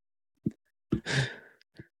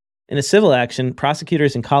 In a civil action,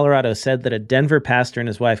 prosecutors in Colorado said that a Denver pastor and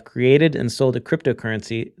his wife created and sold a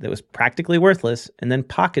cryptocurrency that was practically worthless and then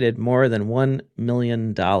pocketed more than $1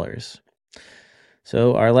 million.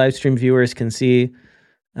 So our live stream viewers can see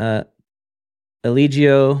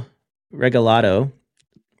Eligio Regalado,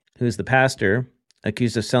 who's the pastor,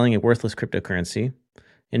 accused of selling a worthless cryptocurrency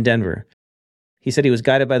in Denver. He said he was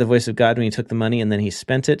guided by the voice of God when he took the money and then he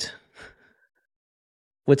spent it.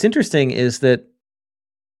 What's interesting is that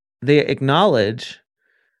they acknowledge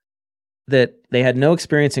that they had no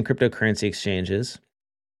experience in cryptocurrency exchanges.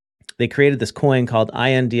 They created this coin called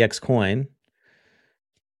INDX coin.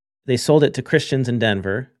 They sold it to Christians in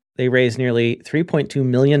Denver. They raised nearly $3.2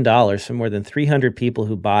 million from more than 300 people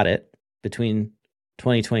who bought it between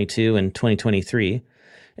 2022 and 2023.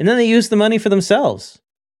 And then they used the money for themselves.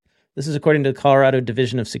 This is according to the Colorado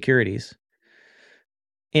Division of Securities.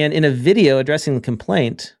 And in a video addressing the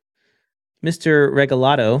complaint, Mr.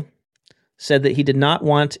 Regalado said that he did not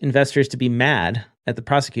want investors to be mad at the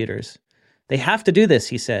prosecutors. They have to do this,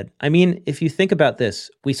 he said. I mean, if you think about this,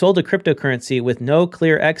 we sold a cryptocurrency with no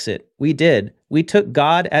clear exit. We did. We took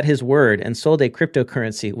God at his word and sold a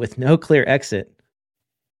cryptocurrency with no clear exit.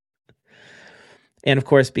 And of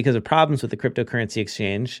course, because of problems with the cryptocurrency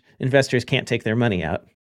exchange, investors can't take their money out.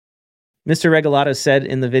 Mr. Regalado said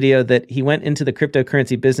in the video that he went into the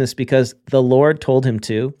cryptocurrency business because the Lord told him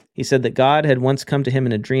to. He said that God had once come to him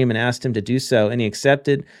in a dream and asked him to do so, and he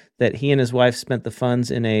accepted that he and his wife spent the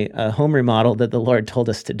funds in a home remodel that the Lord told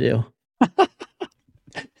us to do.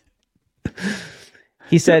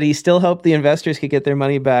 He said he still hoped the investors could get their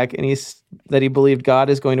money back, and that he believed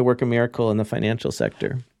God is going to work a miracle in the financial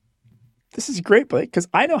sector. This is great, Blake, because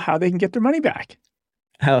I know how they can get their money back.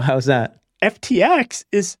 How's that? FTX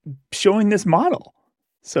is showing this model.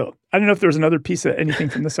 So I don't know if there was another piece of anything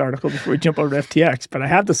from this article before we jump over to FTX, but I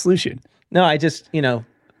have the solution. No, I just, Mr.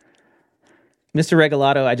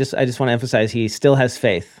 Regalado, I just want to emphasize he still has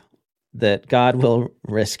faith that God will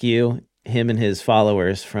rescue him and his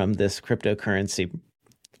followers from this cryptocurrency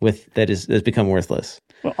that has become worthless.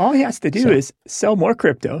 Well, all he has to do is sell more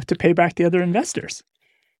crypto to pay back the other investors.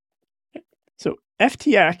 So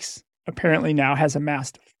FTX apparently now has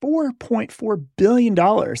amassed $4.4 billion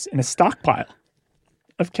in a stockpile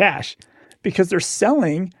of cash because they're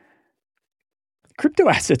selling crypto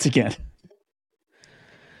assets again.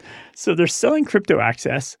 So they're selling crypto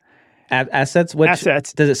assets. Assets?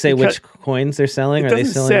 Assets. Does it say which coins they're selling? It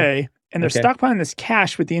doesn't say. And they're stockpiling this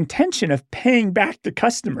cash with the intention of paying back the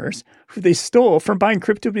customers who they stole from buying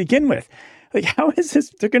crypto to begin with. Like, how is this?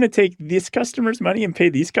 They're going to take this customer's money and pay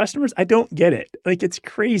these customers? I don't get it. Like, it's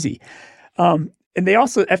crazy. And they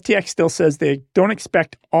also, FTX still says they don't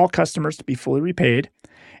expect all customers to be fully repaid.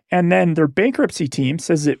 And then their bankruptcy team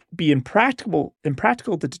says it'd be impractical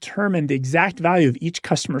to determine the exact value of each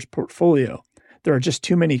customer's portfolio. There are just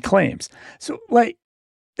too many claims. So, like,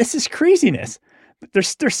 this is craziness. They're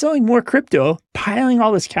selling more crypto, piling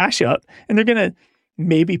all this cash up, and they're going to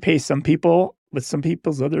maybe pay some people with some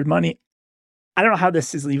people's other money. I don't know how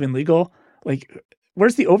this is even legal. Like,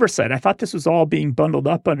 where's the oversight? I thought this was all being bundled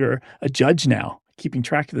up under a judge now, keeping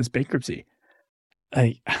track of this bankruptcy.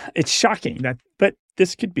 It's shocking but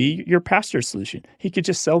this could be your pastor's solution. He could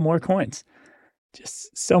just sell more coins,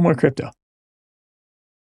 just sell more crypto.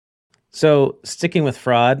 So sticking with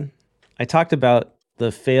fraud, I talked about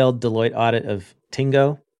the failed Deloitte audit of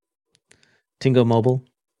Tingo Mobile.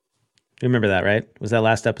 You remember that, right? Was that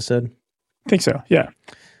last episode? I think so, yeah.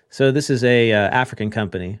 So this is a African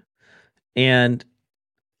company. And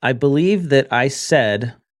I believe that I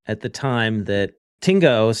said at the time that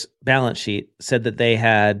Tingo's balance sheet said that they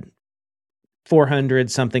had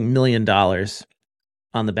 $400-something million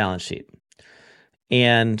on the balance sheet.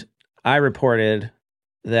 And I reported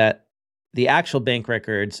that the actual bank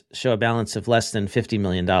records show a balance of less than $50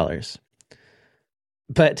 million.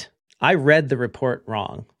 But I read the report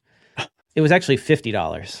wrong. It was actually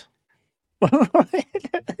 $50.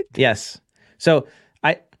 Yes. So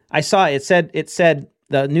I saw it said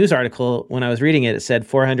the news article, when I was reading it, it said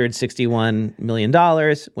 $461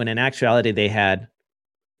 million, when in actuality they had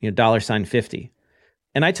 $50.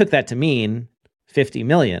 And I took that to mean 50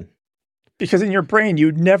 million. Because in your brain,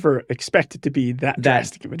 you'd never expect it to be that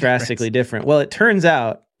drastically different. Well, it turns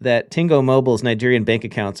out that Tingo Mobile's Nigerian bank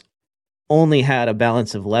accounts only had a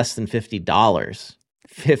balance of less than $50.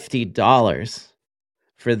 $50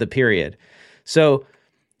 for the period. So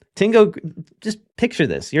Tingo, just picture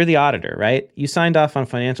this. You're the auditor, right? You signed off on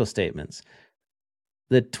financial statements.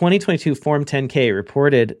 The 2022 Form 10-K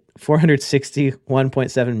reported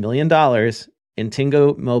 $461.7 million in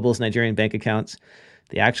Tingo Mobile's Nigerian bank accounts.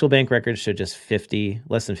 The actual bank records show just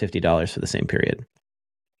less than $50 for the same period.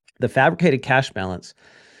 The fabricated cash balance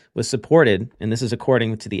was supported, and this is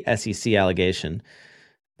according to the SEC allegation,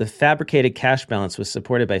 the fabricated cash balance was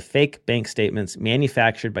supported by fake bank statements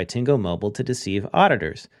manufactured by Tingo Mobile to deceive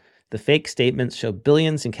auditors. The fake statements show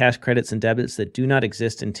billions in cash credits and debits that do not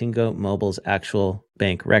exist in Tingo Mobile's actual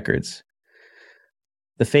bank records.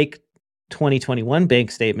 The fake 2021 bank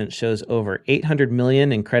statement shows over 800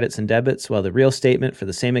 million in credits and debits, while the real statement for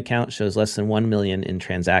the same account shows less than 1 million in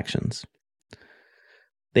transactions.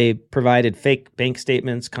 They provided fake bank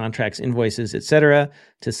statements, contracts, invoices, etc.,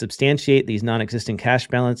 to substantiate these non-existent cash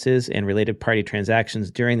balances and related party transactions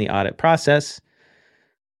during the audit process.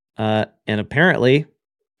 And apparently,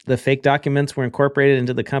 the fake documents were incorporated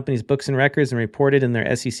into the company's books and records and reported in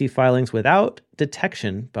their SEC filings without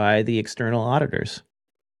detection by the external auditors.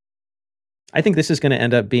 I think this is going to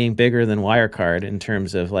end up being bigger than Wirecard in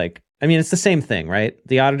terms of it's the same thing, right?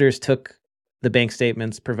 The auditors took the bank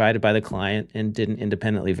statements provided by the client and didn't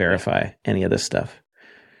independently verify any of this stuff,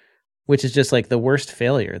 which is just like the worst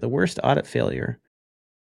audit failure.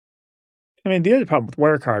 I mean, the other problem with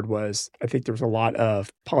Wirecard was I think there was a lot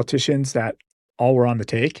of politicians that all were on the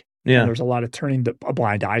take. Yeah. And there was a lot of turning a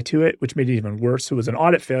blind eye to it, which made it even worse. It was an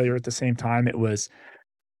audit failure at the same time. It was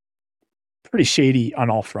pretty shady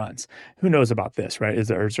on all fronts. Who knows about this, right? Is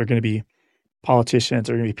there going to be politicians?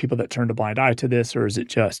 Are there going to be people that turned a blind eye to this? Or is it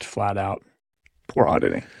just flat out poor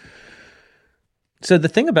auditing? So the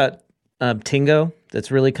thing about Tingo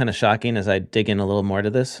that's really kind of shocking as I dig in a little more to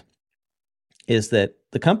this is that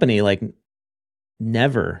the company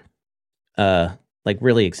never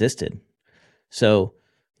really existed. So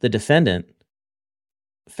the defendant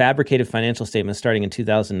fabricated financial statements starting in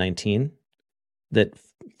 2019 that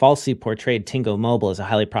falsely portrayed Tingo Mobile as a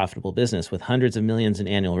highly profitable business with hundreds of millions in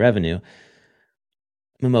annual revenue.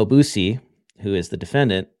 Mmobusi, who is the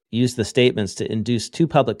defendant, used the statements to induce two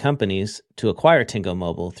public companies to acquire Tingo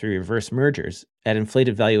Mobile through reverse mergers at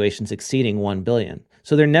inflated valuations exceeding $1 billion.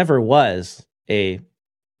 So there never was a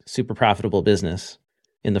super profitable business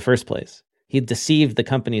in the first place. He deceived the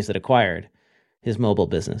companies that acquired his mobile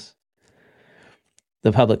business,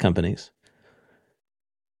 the public companies.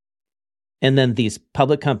 And then these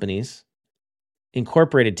public companies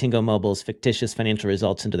incorporated Tingo Mobile's fictitious financial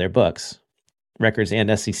results into their books, records,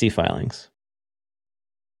 and SEC filings.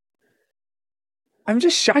 I'm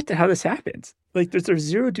just shocked at how this happens. There's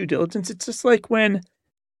zero due diligence. It's just like when,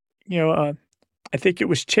 I think it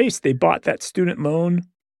was Chase. They bought that student loan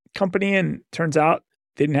company, and turns out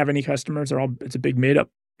they didn't have any customers. It's a big made up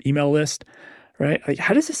email list, right?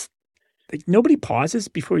 How does this? Nobody pauses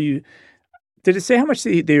before you. Did it say how much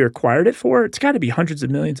they acquired it for? It's got to be hundreds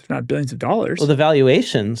of millions, if not billions of dollars. Well, the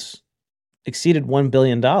valuations exceeded $1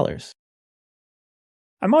 billion.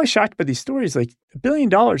 I'm always shocked by these stories, $1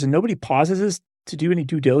 billion, and nobody pauses to do any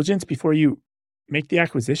due diligence before you make the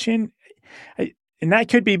acquisition. And that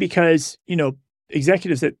could be because,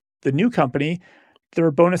 executives at the new company,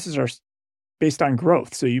 their bonuses are based on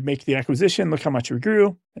growth. So you make the acquisition, look how much we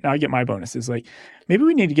grew, and now I get my bonuses. Maybe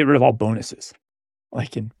we need to get rid of all bonuses.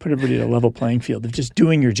 And put everybody at a level playing field of just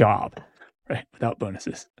doing your job, right, without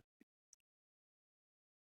bonuses.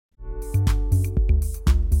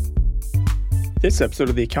 This episode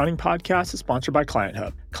of the Accounting Podcast is sponsored by Client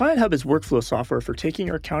Hub. Client Hub is workflow software for taking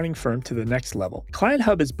your accounting firm to the next level. Client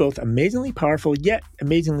Hub is both amazingly powerful yet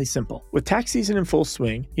amazingly simple. With tax season in full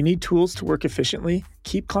swing, you need tools to work efficiently,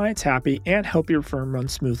 keep clients happy, and help your firm run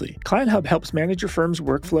smoothly. Client Hub helps manage your firm's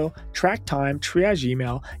workflow, track time, triage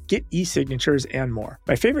email, get e-signatures, and more.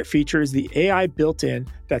 My favorite feature is the AI built in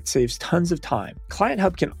that saves tons of time. Client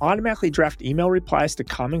Hub can automatically draft email replies to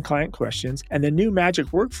common client questions, and the new Magic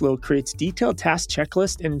Workflow creates detailed task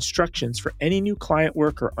checklists and instructions for any new client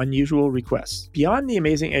work or unusual requests. Beyond the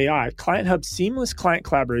amazing AI, Client Hub's seamless client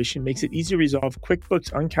collaboration makes it easy to resolve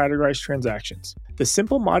QuickBooks uncategorized transactions. The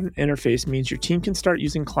simple modern interface means your team can start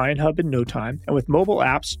using Client Hub in no time, and with mobile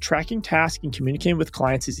apps, tracking tasks and communicating with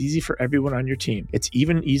clients is easy for everyone on your team. It's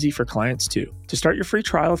even easy for clients too. To start your free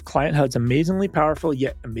trial of Client Hub's amazingly powerful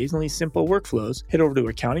yet amazingly simple workflows, head over to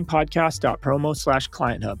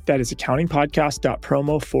accountingpodcast.promo/clienthub. That is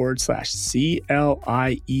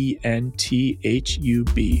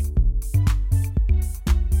accountingpodcast.promo/CLIENTHUB.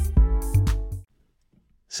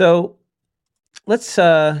 So let's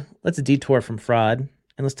detour from fraud and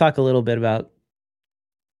let's talk a little bit about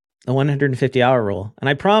the 150-hour rule. And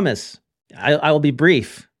I promise I will be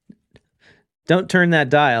brief. Don't turn that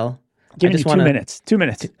dial. Give me 2 minutes. 2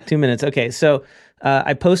 minutes. 2 minutes. Okay. So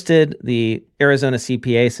I posted the Arizona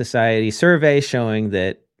CPA Society survey showing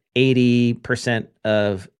that 80%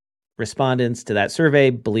 of respondents to that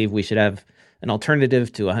survey believe we should have an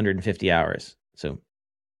alternative to 150 hours. So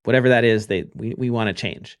whatever that is, we want to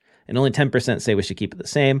change. And only 10% say we should keep it the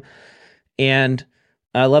same. And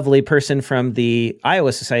a lovely person from the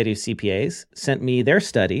Iowa Society of CPAs sent me their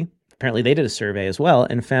study. Apparently they did a survey as well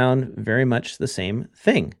and found very much the same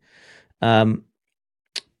thing.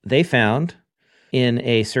 They found in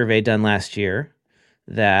a survey done last year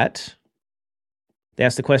that they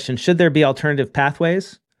asked the question, should there be alternative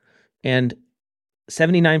pathways? And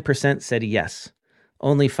 79% said yes.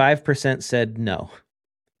 Only 5% said no.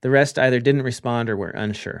 The rest either didn't respond or were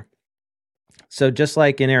unsure. So just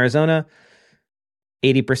like in Arizona,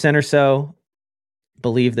 80% or so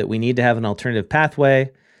believe that we need to have an alternative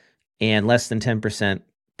pathway, and less than 10%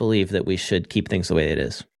 believe that we should keep things the way it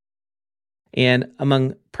is. And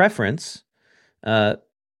among preference,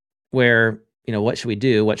 where, what should we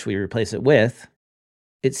do? What should we replace it with?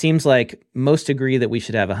 It seems like most agree that we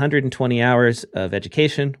should have 120 hours of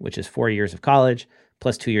education, which is 4 years of college,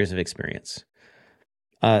 plus 2 years of experience.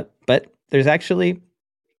 But there's actually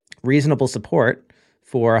reasonable support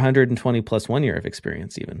for 120 plus 1 year of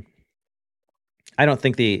experience even. I don't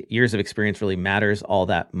think the years of experience really matters all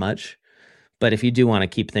that much, but if you do want to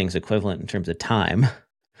keep things equivalent in terms of time,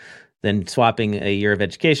 then swapping a year of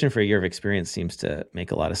education for a year of experience seems to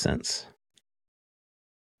make a lot of sense.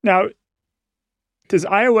 Now,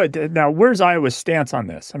 where's Iowa's stance on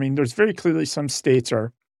this? I mean, there's very clearly some states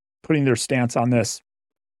are putting their stance on this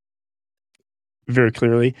very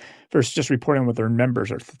clearly versus just reporting what their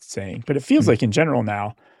members are saying. But it feels like in general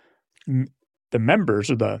now, the members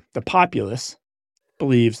or the populace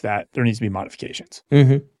believes that there needs to be modifications.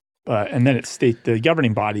 And then the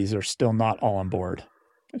governing bodies are still not all on board,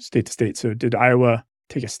 state to state. So did Iowa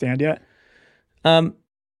take a stand yet?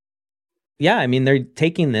 Yeah, I mean, they're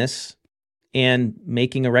taking this and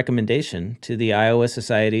making a recommendation to the Iowa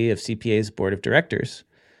Society of CPAs Board of Directors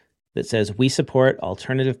that says, we support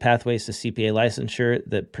alternative pathways to CPA licensure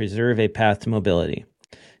that preserve a path to mobility.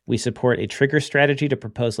 We support a trigger strategy to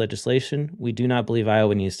propose legislation. We do not believe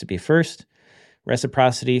Iowa needs to be first.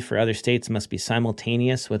 Reciprocity for other states must be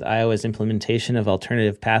simultaneous with Iowa's implementation of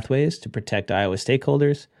alternative pathways to protect Iowa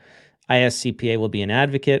stakeholders. ISCPA will be an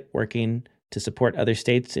advocate working to support other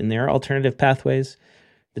states in their alternative pathways.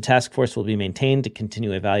 The task force will be maintained to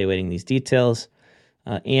continue evaluating these details.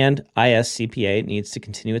 And ISCPA needs to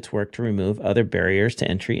continue its work to remove other barriers to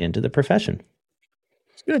entry into the profession.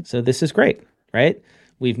 Good. So this is great, right?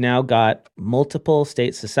 We've now got multiple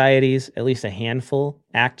state societies, at least a handful,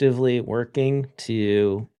 actively working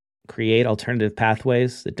to create alternative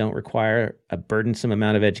pathways that don't require a burdensome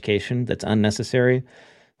amount of education that's unnecessary.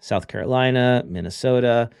 South Carolina,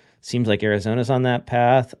 Minnesota, seems like Arizona's on that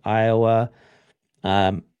path, Iowa.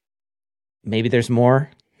 Maybe there's more.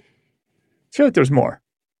 I feel like there's more.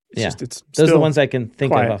 Those are the ones I can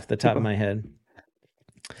think of off the top of my head.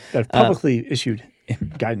 That have publicly issued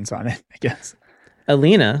guidance on it, I guess.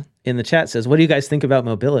 Alina in the chat says, what do you guys think about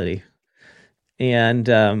mobility? And,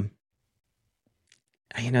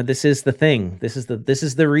 this is the thing. This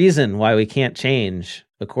is the reason why we can't change,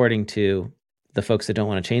 according to the folks that don't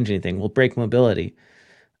want to change anything. We'll break mobility.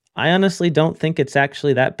 I honestly don't think it's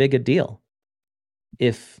actually that big a deal.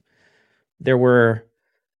 If there were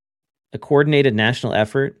a coordinated national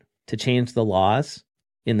effort to change the laws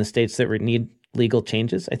in the states that need legal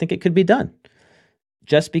changes, I think it could be done.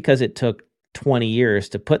 Just because it took 20 years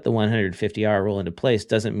to put the 150-hour rule into place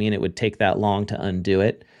doesn't mean it would take that long to undo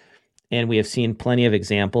it. And we have seen plenty of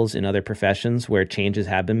examples in other professions where changes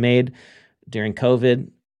have been made. During COVID,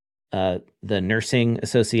 the nursing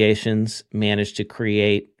associations managed to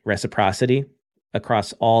create reciprocity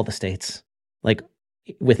across all the states, like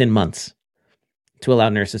within months, to allow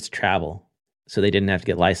nurses to travel so they didn't have to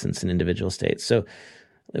get licensed in individual states. So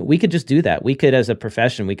we could just do that. We could, as a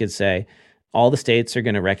profession, we could say all the states are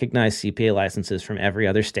going to recognize CPA licenses from every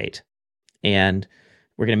other state, and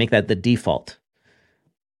we're going to make that the default.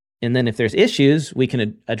 And then if there's issues, we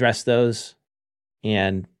can address those,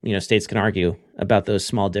 and states can argue about those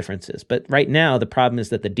small differences. But right now, the problem is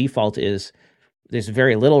that the default is there's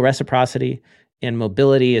very little reciprocity, and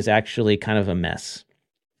mobility is actually kind of a mess.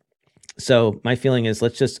 So my feeling is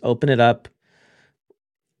let's just open it up.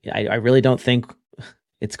 I really don't think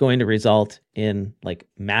it's going to result in like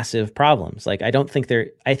massive problems. Like I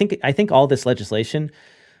think all this legislation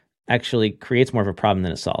actually creates more of a problem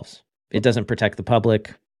than it solves. It doesn't protect the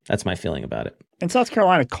public. That's my feeling about it. And South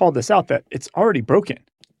Carolina called this out that it's already broken.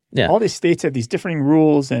 Yeah. All these states have these differing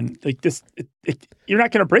rules, and like this, you're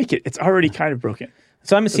not going to break it. It's already kind of broken.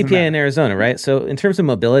 So I'm a CPA in Arizona, right? So in terms of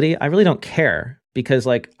mobility, I really don't care because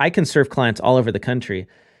like I can serve clients all over the country,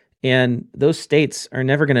 and those states are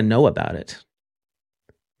never going to know about it.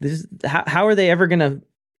 How are they ever going to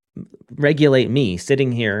regulate me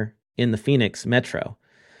sitting here in the Phoenix metro?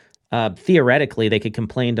 Theoretically, they could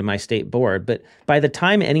complain to my state board, but by the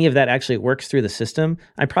time any of that actually works through the system,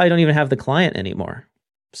 I probably don't even have the client anymore.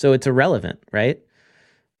 So it's irrelevant, right?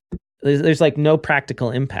 There's like no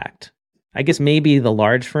practical impact. I guess maybe the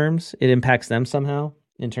large firms, it impacts them somehow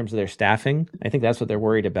in terms of their staffing. I think that's what they're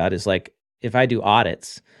worried about is like, if I do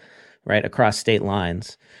audits, right, across state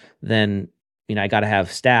lines, then I got to have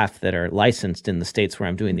staff that are licensed in the states where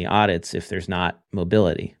I'm doing the audits if there's not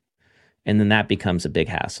mobility. And then that becomes a big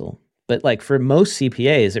hassle. But like for most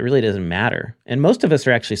CPAs, it really doesn't matter. And most of us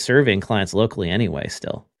are actually serving clients locally anyway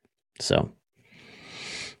still. So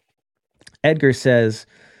Edgar says,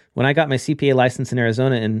 when I got my CPA license in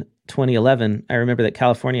Arizona in 2011, I remember that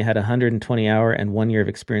California had a 120-hour and 1 year of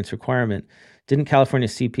experience requirement. Didn't California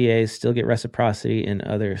CPAs still get reciprocity in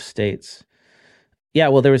other states? Yeah,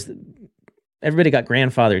 well, everybody got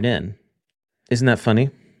grandfathered in. Isn't that funny?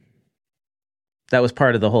 That was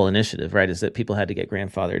part of the whole initiative, right? Is that people had to get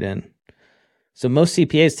grandfathered in. So most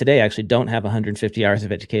CPAs today actually don't have 150 hours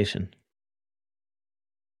of education.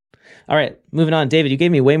 All right, moving on. David, you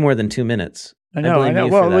gave me way more than 2 minutes. I know.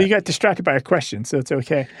 Well, you got distracted by a question, so it's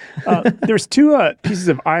okay. There's two pieces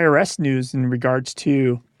of IRS news in regards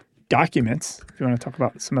to documents. If you want to talk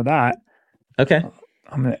about some of that. Okay.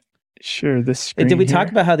 I'm going to share this screen. Did we talk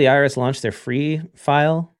about how the IRS launched their free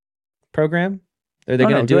file program? Or they're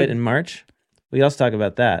going to do it in March? We also talk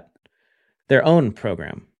about that. Their own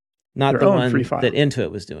program, not the one that Intuit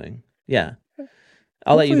was doing. Yeah.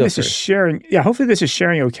 I'll let you go first. Hopefully this is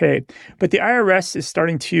sharing okay. But the IRS is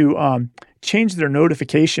starting to change their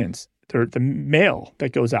notifications, the mail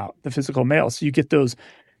that goes out, the physical mail. So you get those,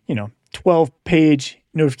 12-page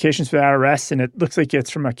notifications for the IRS, and it looks like it's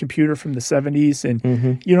from a computer from the 70s, and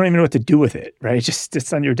you don't even know what to do with it, right? It just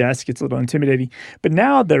sits on your desk. It's a little intimidating. But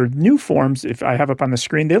now their new forms, if I have up on the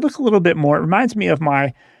screen, they look a little bit more, it reminds me of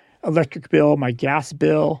my electric bill, my gas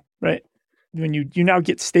bill, right? When you now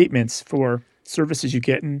get statements for services you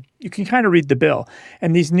get, and you can kind of read the bill.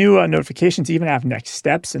 And these new notifications even have next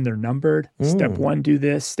steps, and they're numbered. Step 1, do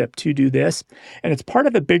this. Step 2, do this. And it's part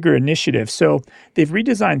of a bigger initiative. So they've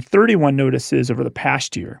redesigned 31 notices over the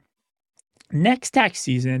past year. Next tax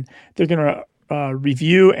season, they're going to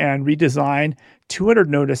review and redesign 200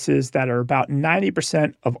 notices that are about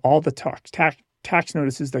 90% of all the tax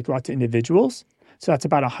notices that go out to individuals. So that's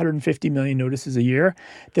about 150 million notices a year.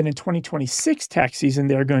 Then in 2026 tax season,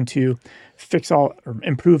 they're going to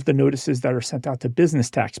improve the notices that are sent out to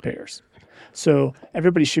business taxpayers. So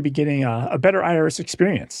everybody should be getting a better IRS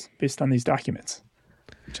experience based on these documents,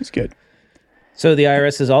 which is good. So the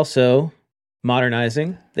IRS is also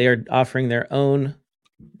modernizing. They are offering their own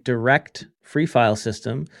direct free file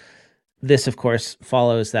system. This, of course,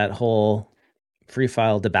 follows that whole free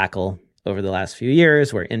file debacle over the last few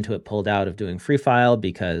years, where Intuit pulled out of doing free file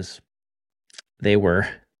because it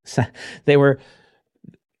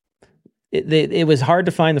was hard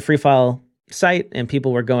to find the free file site, and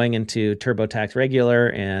people were going into TurboTax Regular,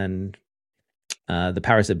 and the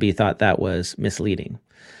powers that be thought that was misleading.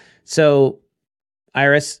 So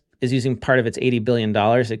IRS is using part of its $80 billion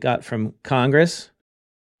it got from Congress.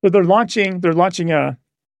 So they're launching a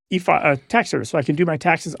tax service. So I can do my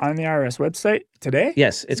taxes on the IRS website today?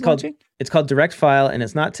 Yes, it's called Direct File, and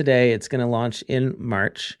it's not today. It's going to launch in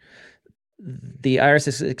March. The IRS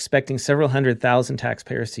is expecting several 100,000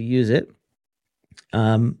 taxpayers to use it.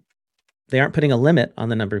 They aren't putting a limit on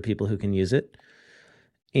the number of people who can use it.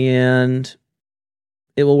 And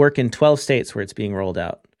it will work in 12 states where it's being rolled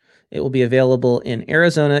out. It will be available in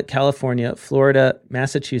Arizona, California, Florida,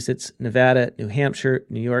 Massachusetts, Nevada, New Hampshire,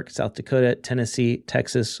 New York, South Dakota, Tennessee,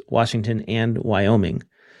 Texas, Washington, and Wyoming.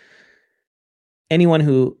 Anyone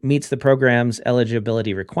who meets the program's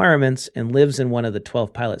eligibility requirements and lives in one of the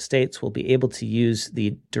 12 pilot states will be able to use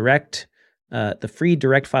the free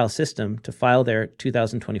direct file system to file their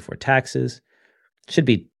 2024 taxes. Should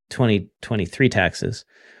be 2023 taxes,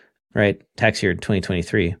 right? Tax year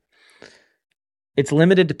 2023. It's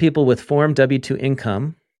limited to people with Form W-2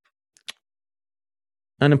 income,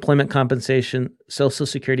 unemployment compensation, Social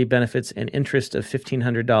Security benefits, and interest of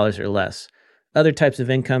 $1,500 or less. Other types of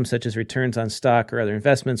income, such as returns on stock or other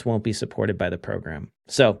investments, won't be supported by the program.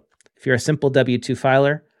 So if you're a simple W-2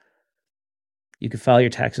 filer, you can file your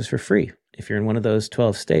taxes for free if you're in one of those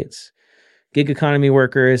 12 states. Gig economy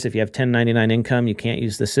workers, if you have 1099 income, you can't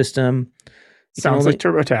use the system. Sounds like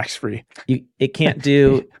TurboTax free. It can't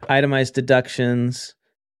do itemized deductions.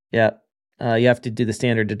 Yeah. You have to do the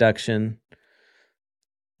standard deduction.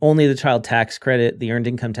 Only the child tax credit, the earned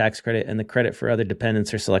income tax credit, and the credit for other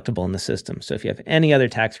dependents are selectable in the system. So if you have any other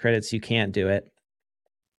tax credits, you can't do it.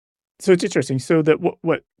 So it's interesting. So that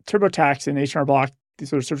what TurboTax and H&R Block,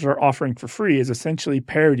 these other services are offering for free is essentially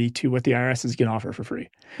parity to what the IRS is going to offer for free.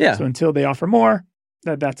 Yeah. So until they offer more,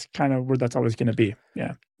 that's kind of where that's always going to be.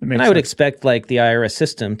 Yeah. And I would expect like the IRS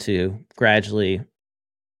system to gradually,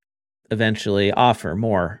 eventually offer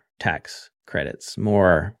more tax credits,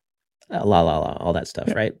 more all that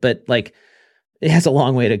stuff, right? But like it has a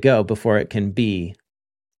long way to go before it can be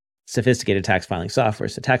sophisticated tax filing software.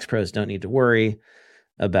 So tax pros don't need to worry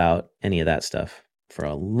about any of that stuff for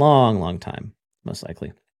a long, long time, most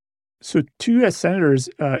likely. So 2 U.S. senators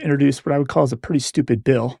introduced what I would call as a pretty stupid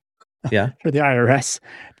bill. Yeah. For the IRS.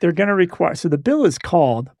 They're going to require, so the bill is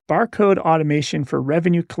called Barcode Automation for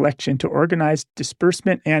Revenue Collection to Organize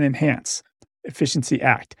Disbursement and Enhance Efficiency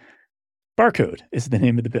Act. Barcode is the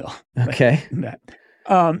name of the bill. Okay.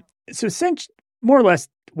 So essentially, more or less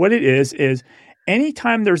what it is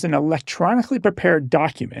anytime there's an electronically prepared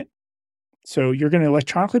document, so you're going to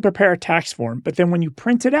electronically prepare a tax form, but then when you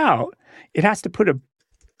print it out, it has to put a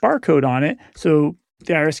barcode on it so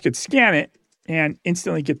the IRS could scan it and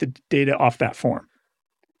instantly get the data off that form.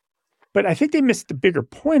 But I think they missed the bigger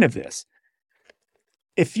point of this.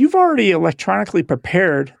 If you've already electronically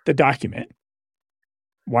prepared the document,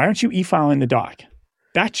 why aren't you e-filing the doc?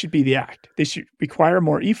 That should be the act. They should require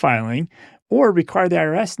more e-filing or require the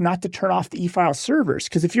IRS not to turn off the e-file servers.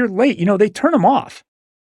 Because if you're late, they turn them off.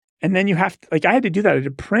 And then you have to, like I had to do that. I had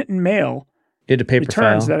to print and mail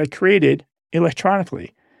returns that I created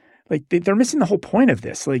electronically. Like they're missing the whole point of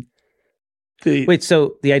this. Like, wait,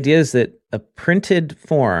 so the idea is that a printed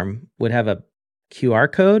form would have a QR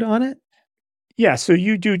code on it? Yeah, so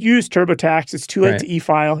you do use TurboTax. It's too late to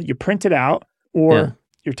e-file. You print it out, or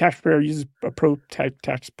your tax preparer uses a pro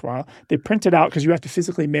tax file. They print it out because you have to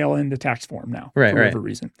physically mail in the tax form now for whatever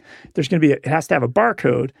reason. There's going to be it has to have a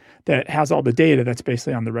barcode that has all the data that's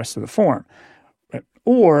basically on the rest of the form. Right?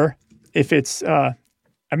 Or if it's a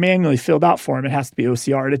manually filled out form, it has to be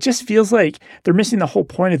OCR. It just feels like they're missing the whole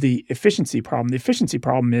point of the efficiency problem. The efficiency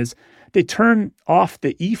problem is they turn off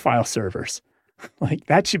the e-file servers. Like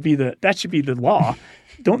that should be the law.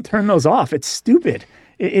 Don't turn those off. It's stupid.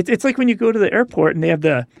 It's like when you go to the airport and they have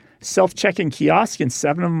the self-checking kiosk and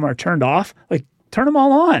 7 of them are turned off. Like turn them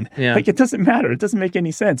all on. Yeah. Like it doesn't matter. It doesn't make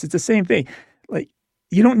any sense. It's the same thing. Like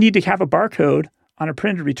you don't need to have a barcode on a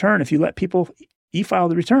printed return if you let people e-file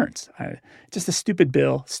the returns. Just a stupid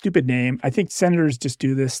bill, stupid name. I think senators just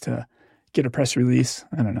do this to get a press release.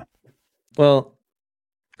 I don't know. Well,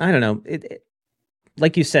 I don't know.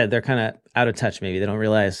 Like you said, they're kind of out of touch. Maybe they don't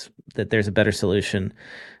realize that there's a better solution.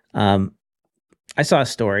 I saw a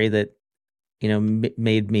story that,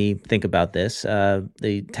 made me think about this.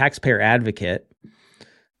 The Taxpayer Advocate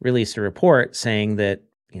released a report saying that,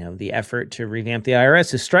 the effort to revamp the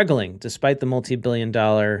IRS is struggling despite the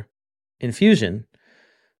multi-billion-dollar infusion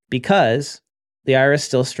because the IRS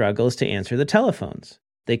still struggles to answer the telephones.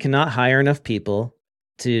 They cannot hire enough people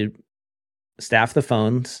to staff the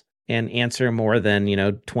phones and answer more than,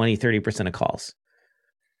 20, 30% of calls.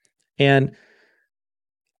 And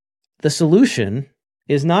the solution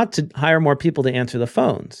is not to hire more people to answer the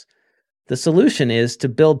phones. The solution is to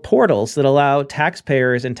build portals that allow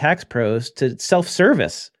taxpayers and tax pros to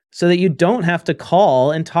self-service so that you don't have to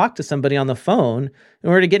call and talk to somebody on the phone in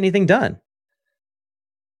order to get anything done.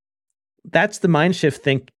 That's the mind shift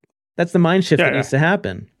That's the mind shift that needs to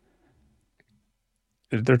happen.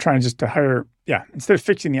 They're trying just to hire, instead of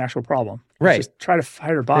fixing the actual problem. Right. Just try to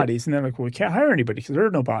hire bodies. And then like, well, we can't hire anybody because there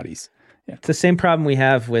are no bodies. Yeah. It's the same problem we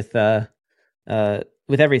have with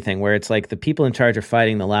everything, where it's like the people in charge are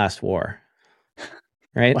fighting the last war.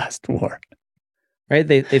 Right? Last war. Right?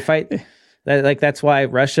 They fight. That's why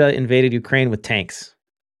Russia invaded Ukraine with tanks.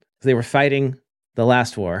 They were fighting the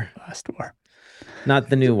last war. Last war. Not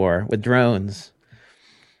the new war with drones.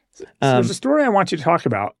 So there's a story I want you to talk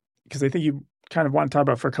about, because I think you kind of want to talk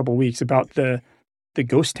about for a couple of weeks, about the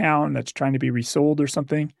ghost town that's trying to be resold or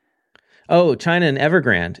something. Oh, China and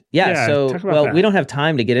Evergrande. Yeah. So, we don't have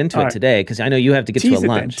time to get into it today, because I know you have to get to a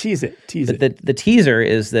lunch. Tease it. The teaser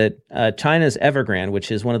is that China's Evergrande,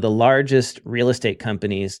 which is one of the largest real estate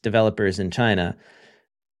companies, developers in China,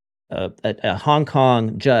 a Hong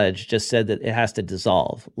Kong judge just said that it has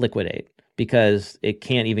to liquidate, because it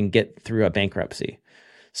can't even get through a bankruptcy.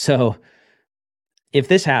 So if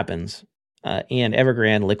this happens and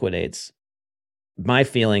Evergrande liquidates, my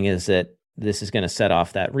feeling is that this is going to set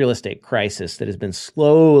off that real estate crisis that has been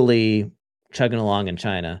slowly chugging along in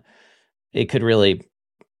China. It could really,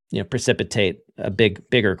 precipitate a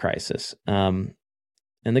bigger crisis. And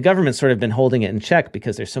the government's sort of been holding it in check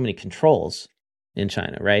because there's so many controls in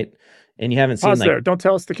China, right? And you haven't seen there. Don't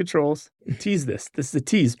tell us the controls. Tease this. This is a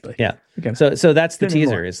tease, but yeah. Okay. So that's the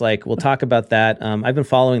teaser. It's like, we'll talk about that. I've been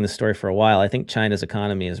following the story for a while. I think China's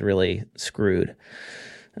economy is really screwed,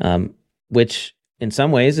 which in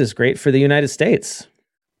some ways is great for the United States,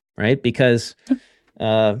 right? Because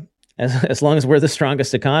as long as we're the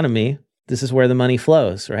strongest economy, this is where the money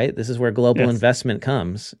flows, right? This is where global investment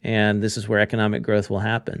comes, and this is where economic growth will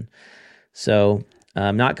happen. So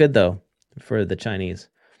not good, though, for the Chinese.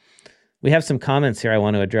 We have some comments here I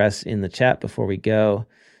want to address in the chat before we go.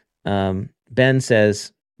 Ben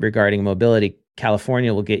says, regarding mobility,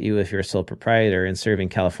 California will get you if you're a sole proprietor and serving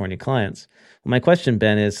California clients. Well, my question,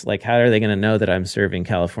 Ben, is like, how are they going to know that I'm serving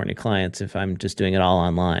California clients if I'm just doing it all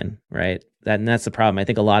online, right? That's the problem. I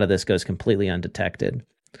think a lot of this goes completely undetected.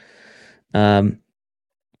 JG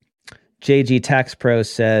Tax Pro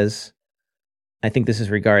says, I think this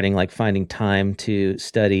is regarding like finding time to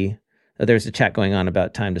study. There's a chat going on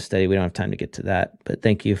about time to study. We don't have time to get to that, but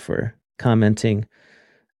thank you for commenting.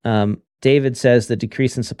 David says the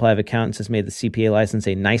decrease in supply of accountants has made the CPA license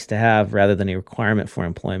a nice to have rather than a requirement for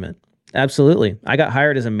employment. Absolutely. I got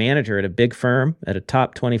hired as a manager at a big firm, at a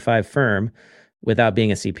top 25 firm, without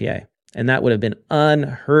being a CPA. And that would have been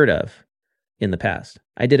unheard of in the past.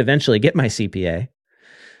 I did eventually get my CPA,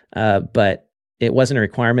 but it wasn't a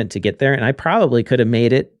requirement to get there. And I probably could have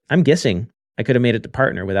made it, I'm guessing, I could have made it to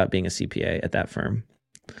partner without being a CPA at that firm.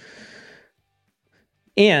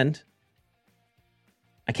 And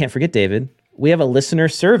I can't forget, David, we have a listener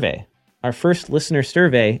survey. Our first listener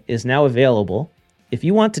survey is now available. If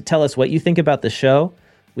you want to tell us what you think about the show,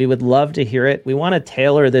 we would love to hear it. We want to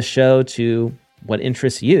tailor this show to what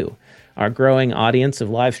interests you, our growing audience of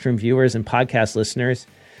live stream viewers and podcast listeners.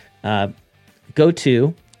 Go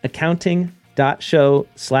to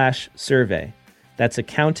accounting.show/survey. That's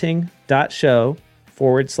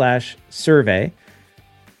accounting.show/survey.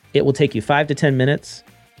 It will take you 5 to 10 minutes.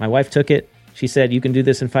 My wife took it. She said, you can do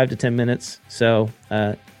this in 5 to 10 minutes. So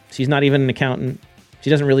she's not even an accountant. She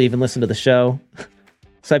doesn't really even listen to the show.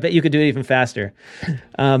 So I bet you could do it even faster.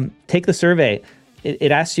 Take the survey.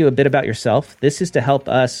 It asks you a bit about yourself. This is to help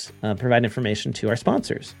us provide information to our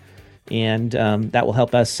sponsors. And that will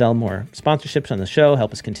help us sell more sponsorships on the show,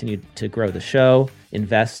 help us continue to grow the show,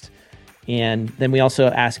 invest. And then we also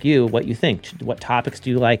ask you what you think. What topics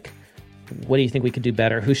do you like? What do you think we could do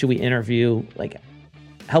better? Who should we interview? Like,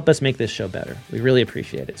 help us make this show better. We really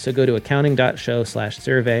appreciate it. So go to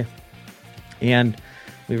accounting.show/survey. And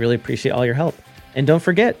we really appreciate all your help. And don't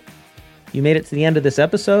forget, you made it to the end of this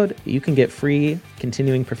episode. You can get free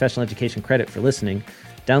continuing professional education credit for listening.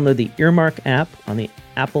 Download the Earmark app on the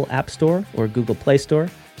Apple App Store or Google Play Store.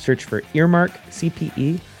 Search for Earmark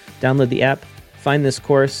CPE. Download the app, find this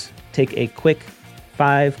course, take a quick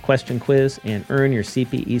 5-question quiz, and earn your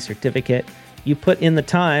CPE certificate. You put in the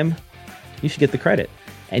time, you should get the credit.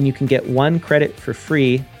 And you can get 1 credit for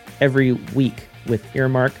free every week with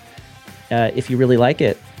Earmark. If you really like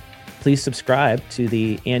it, please subscribe to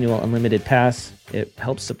the annual Unlimited Pass. It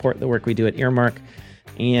helps support the work we do at Earmark.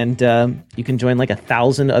 And you can join like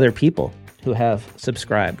 1,000 other people who have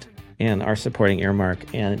subscribed and are supporting Earmark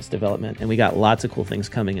and its development. And we got lots of cool things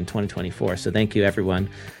coming in 2024. So thank you, everyone,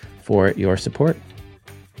 for your support.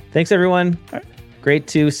 Thanks, everyone. Great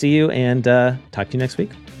to see you, and talk to you next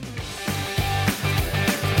week.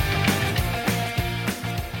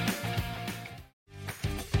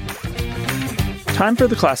 Time for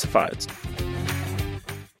the classifieds.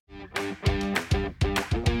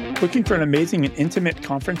 Looking for an amazing and intimate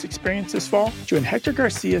conference experience this fall? Join Hector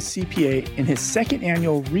Garcia, CPA, in his second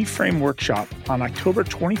annual Reframe Workshop on October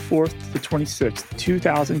 24th to 26th,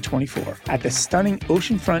 2024 at the stunning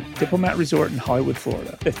Oceanfront Diplomat Resort in Hollywood,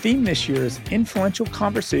 Florida. The theme this year is Influential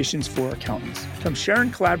Conversations for Accountants. Come share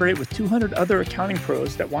and collaborate with 200 other accounting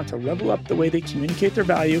pros that want to level up the way they communicate their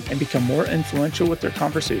value and become more influential with their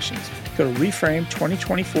conversations. Go to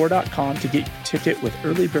reframe2024.com to get your ticket with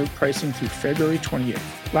early bird pricing through February 28th.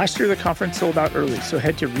 Last year, the conference sold out early, so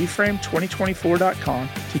head to reframe2024.com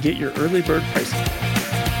to get your early bird pricing.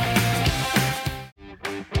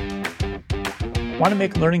 Want to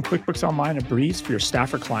make learning QuickBooks Online a breeze for your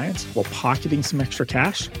staff or clients while pocketing some extra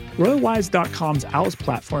cash? RoyalWise.com's OWLS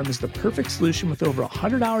platform is the perfect solution with over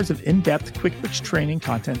 100 hours of in-depth QuickBooks training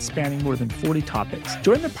content spanning more than 40 topics.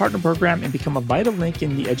 Join the partner program and become a vital link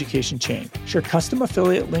in the education chain. Share custom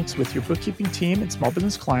affiliate links with your bookkeeping team and small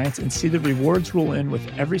business clients and see the rewards roll in with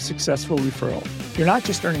every successful referral. You're not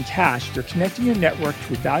just earning cash, you're connecting your network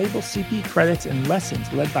to valuable CP credits and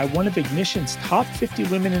lessons led by one of Ignition's top 50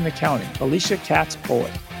 women in accounting, Alicia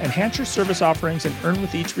Katz-Pollock. Enhance your service offerings and earn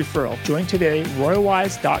with each referral. Join today,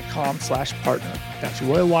 royalwise.com/partner. That's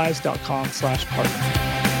royalwise.com/partner.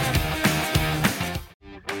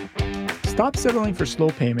 Stop settling for slow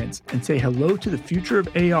payments and say hello to the future of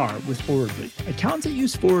AR with Forwardly. Accountants that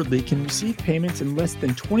use Forwardly can receive payments in less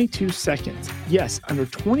than 22 seconds. Yes, under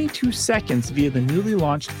 22 seconds via the newly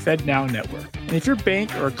launched FedNow network. And if your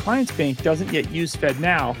bank or a client's bank doesn't yet use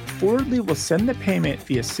FedNow, Forwardly will send the payment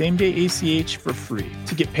via same-day ACH for free.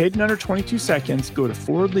 To get paid in under 22 seconds, go to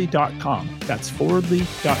forwardly.com. That's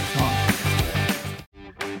forwardly.com.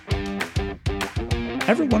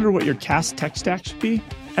 Ever wonder what your CAS tech stack should be?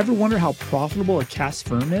 Ever wonder how profitable a CAS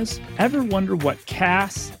firm is? Ever wonder what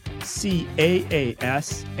CAS,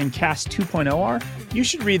 CAAS, and CAS 2.0 are? You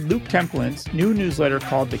should read Luke Templin's new newsletter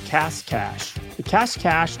called the CAS Cash. The CAS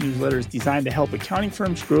Cash newsletter is designed to help accounting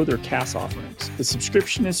firms grow their CAS offerings. The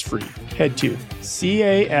subscription is free. Head to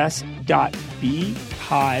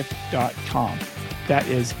cas.beehiiv.com. That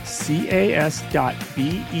is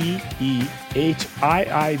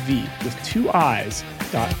cas.beehiiv with 2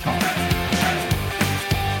 I's.com.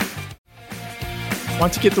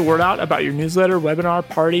 Want to get the word out about your newsletter, webinar,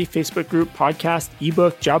 party, Facebook group, podcast,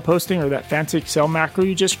 ebook, job posting, or that fancy Excel macro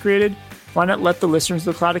you just created? Why not let the listeners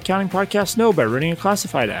of the Cloud Accounting Podcast know by running a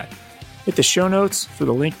classified ad? Hit the show notes for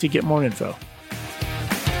the link to get more info.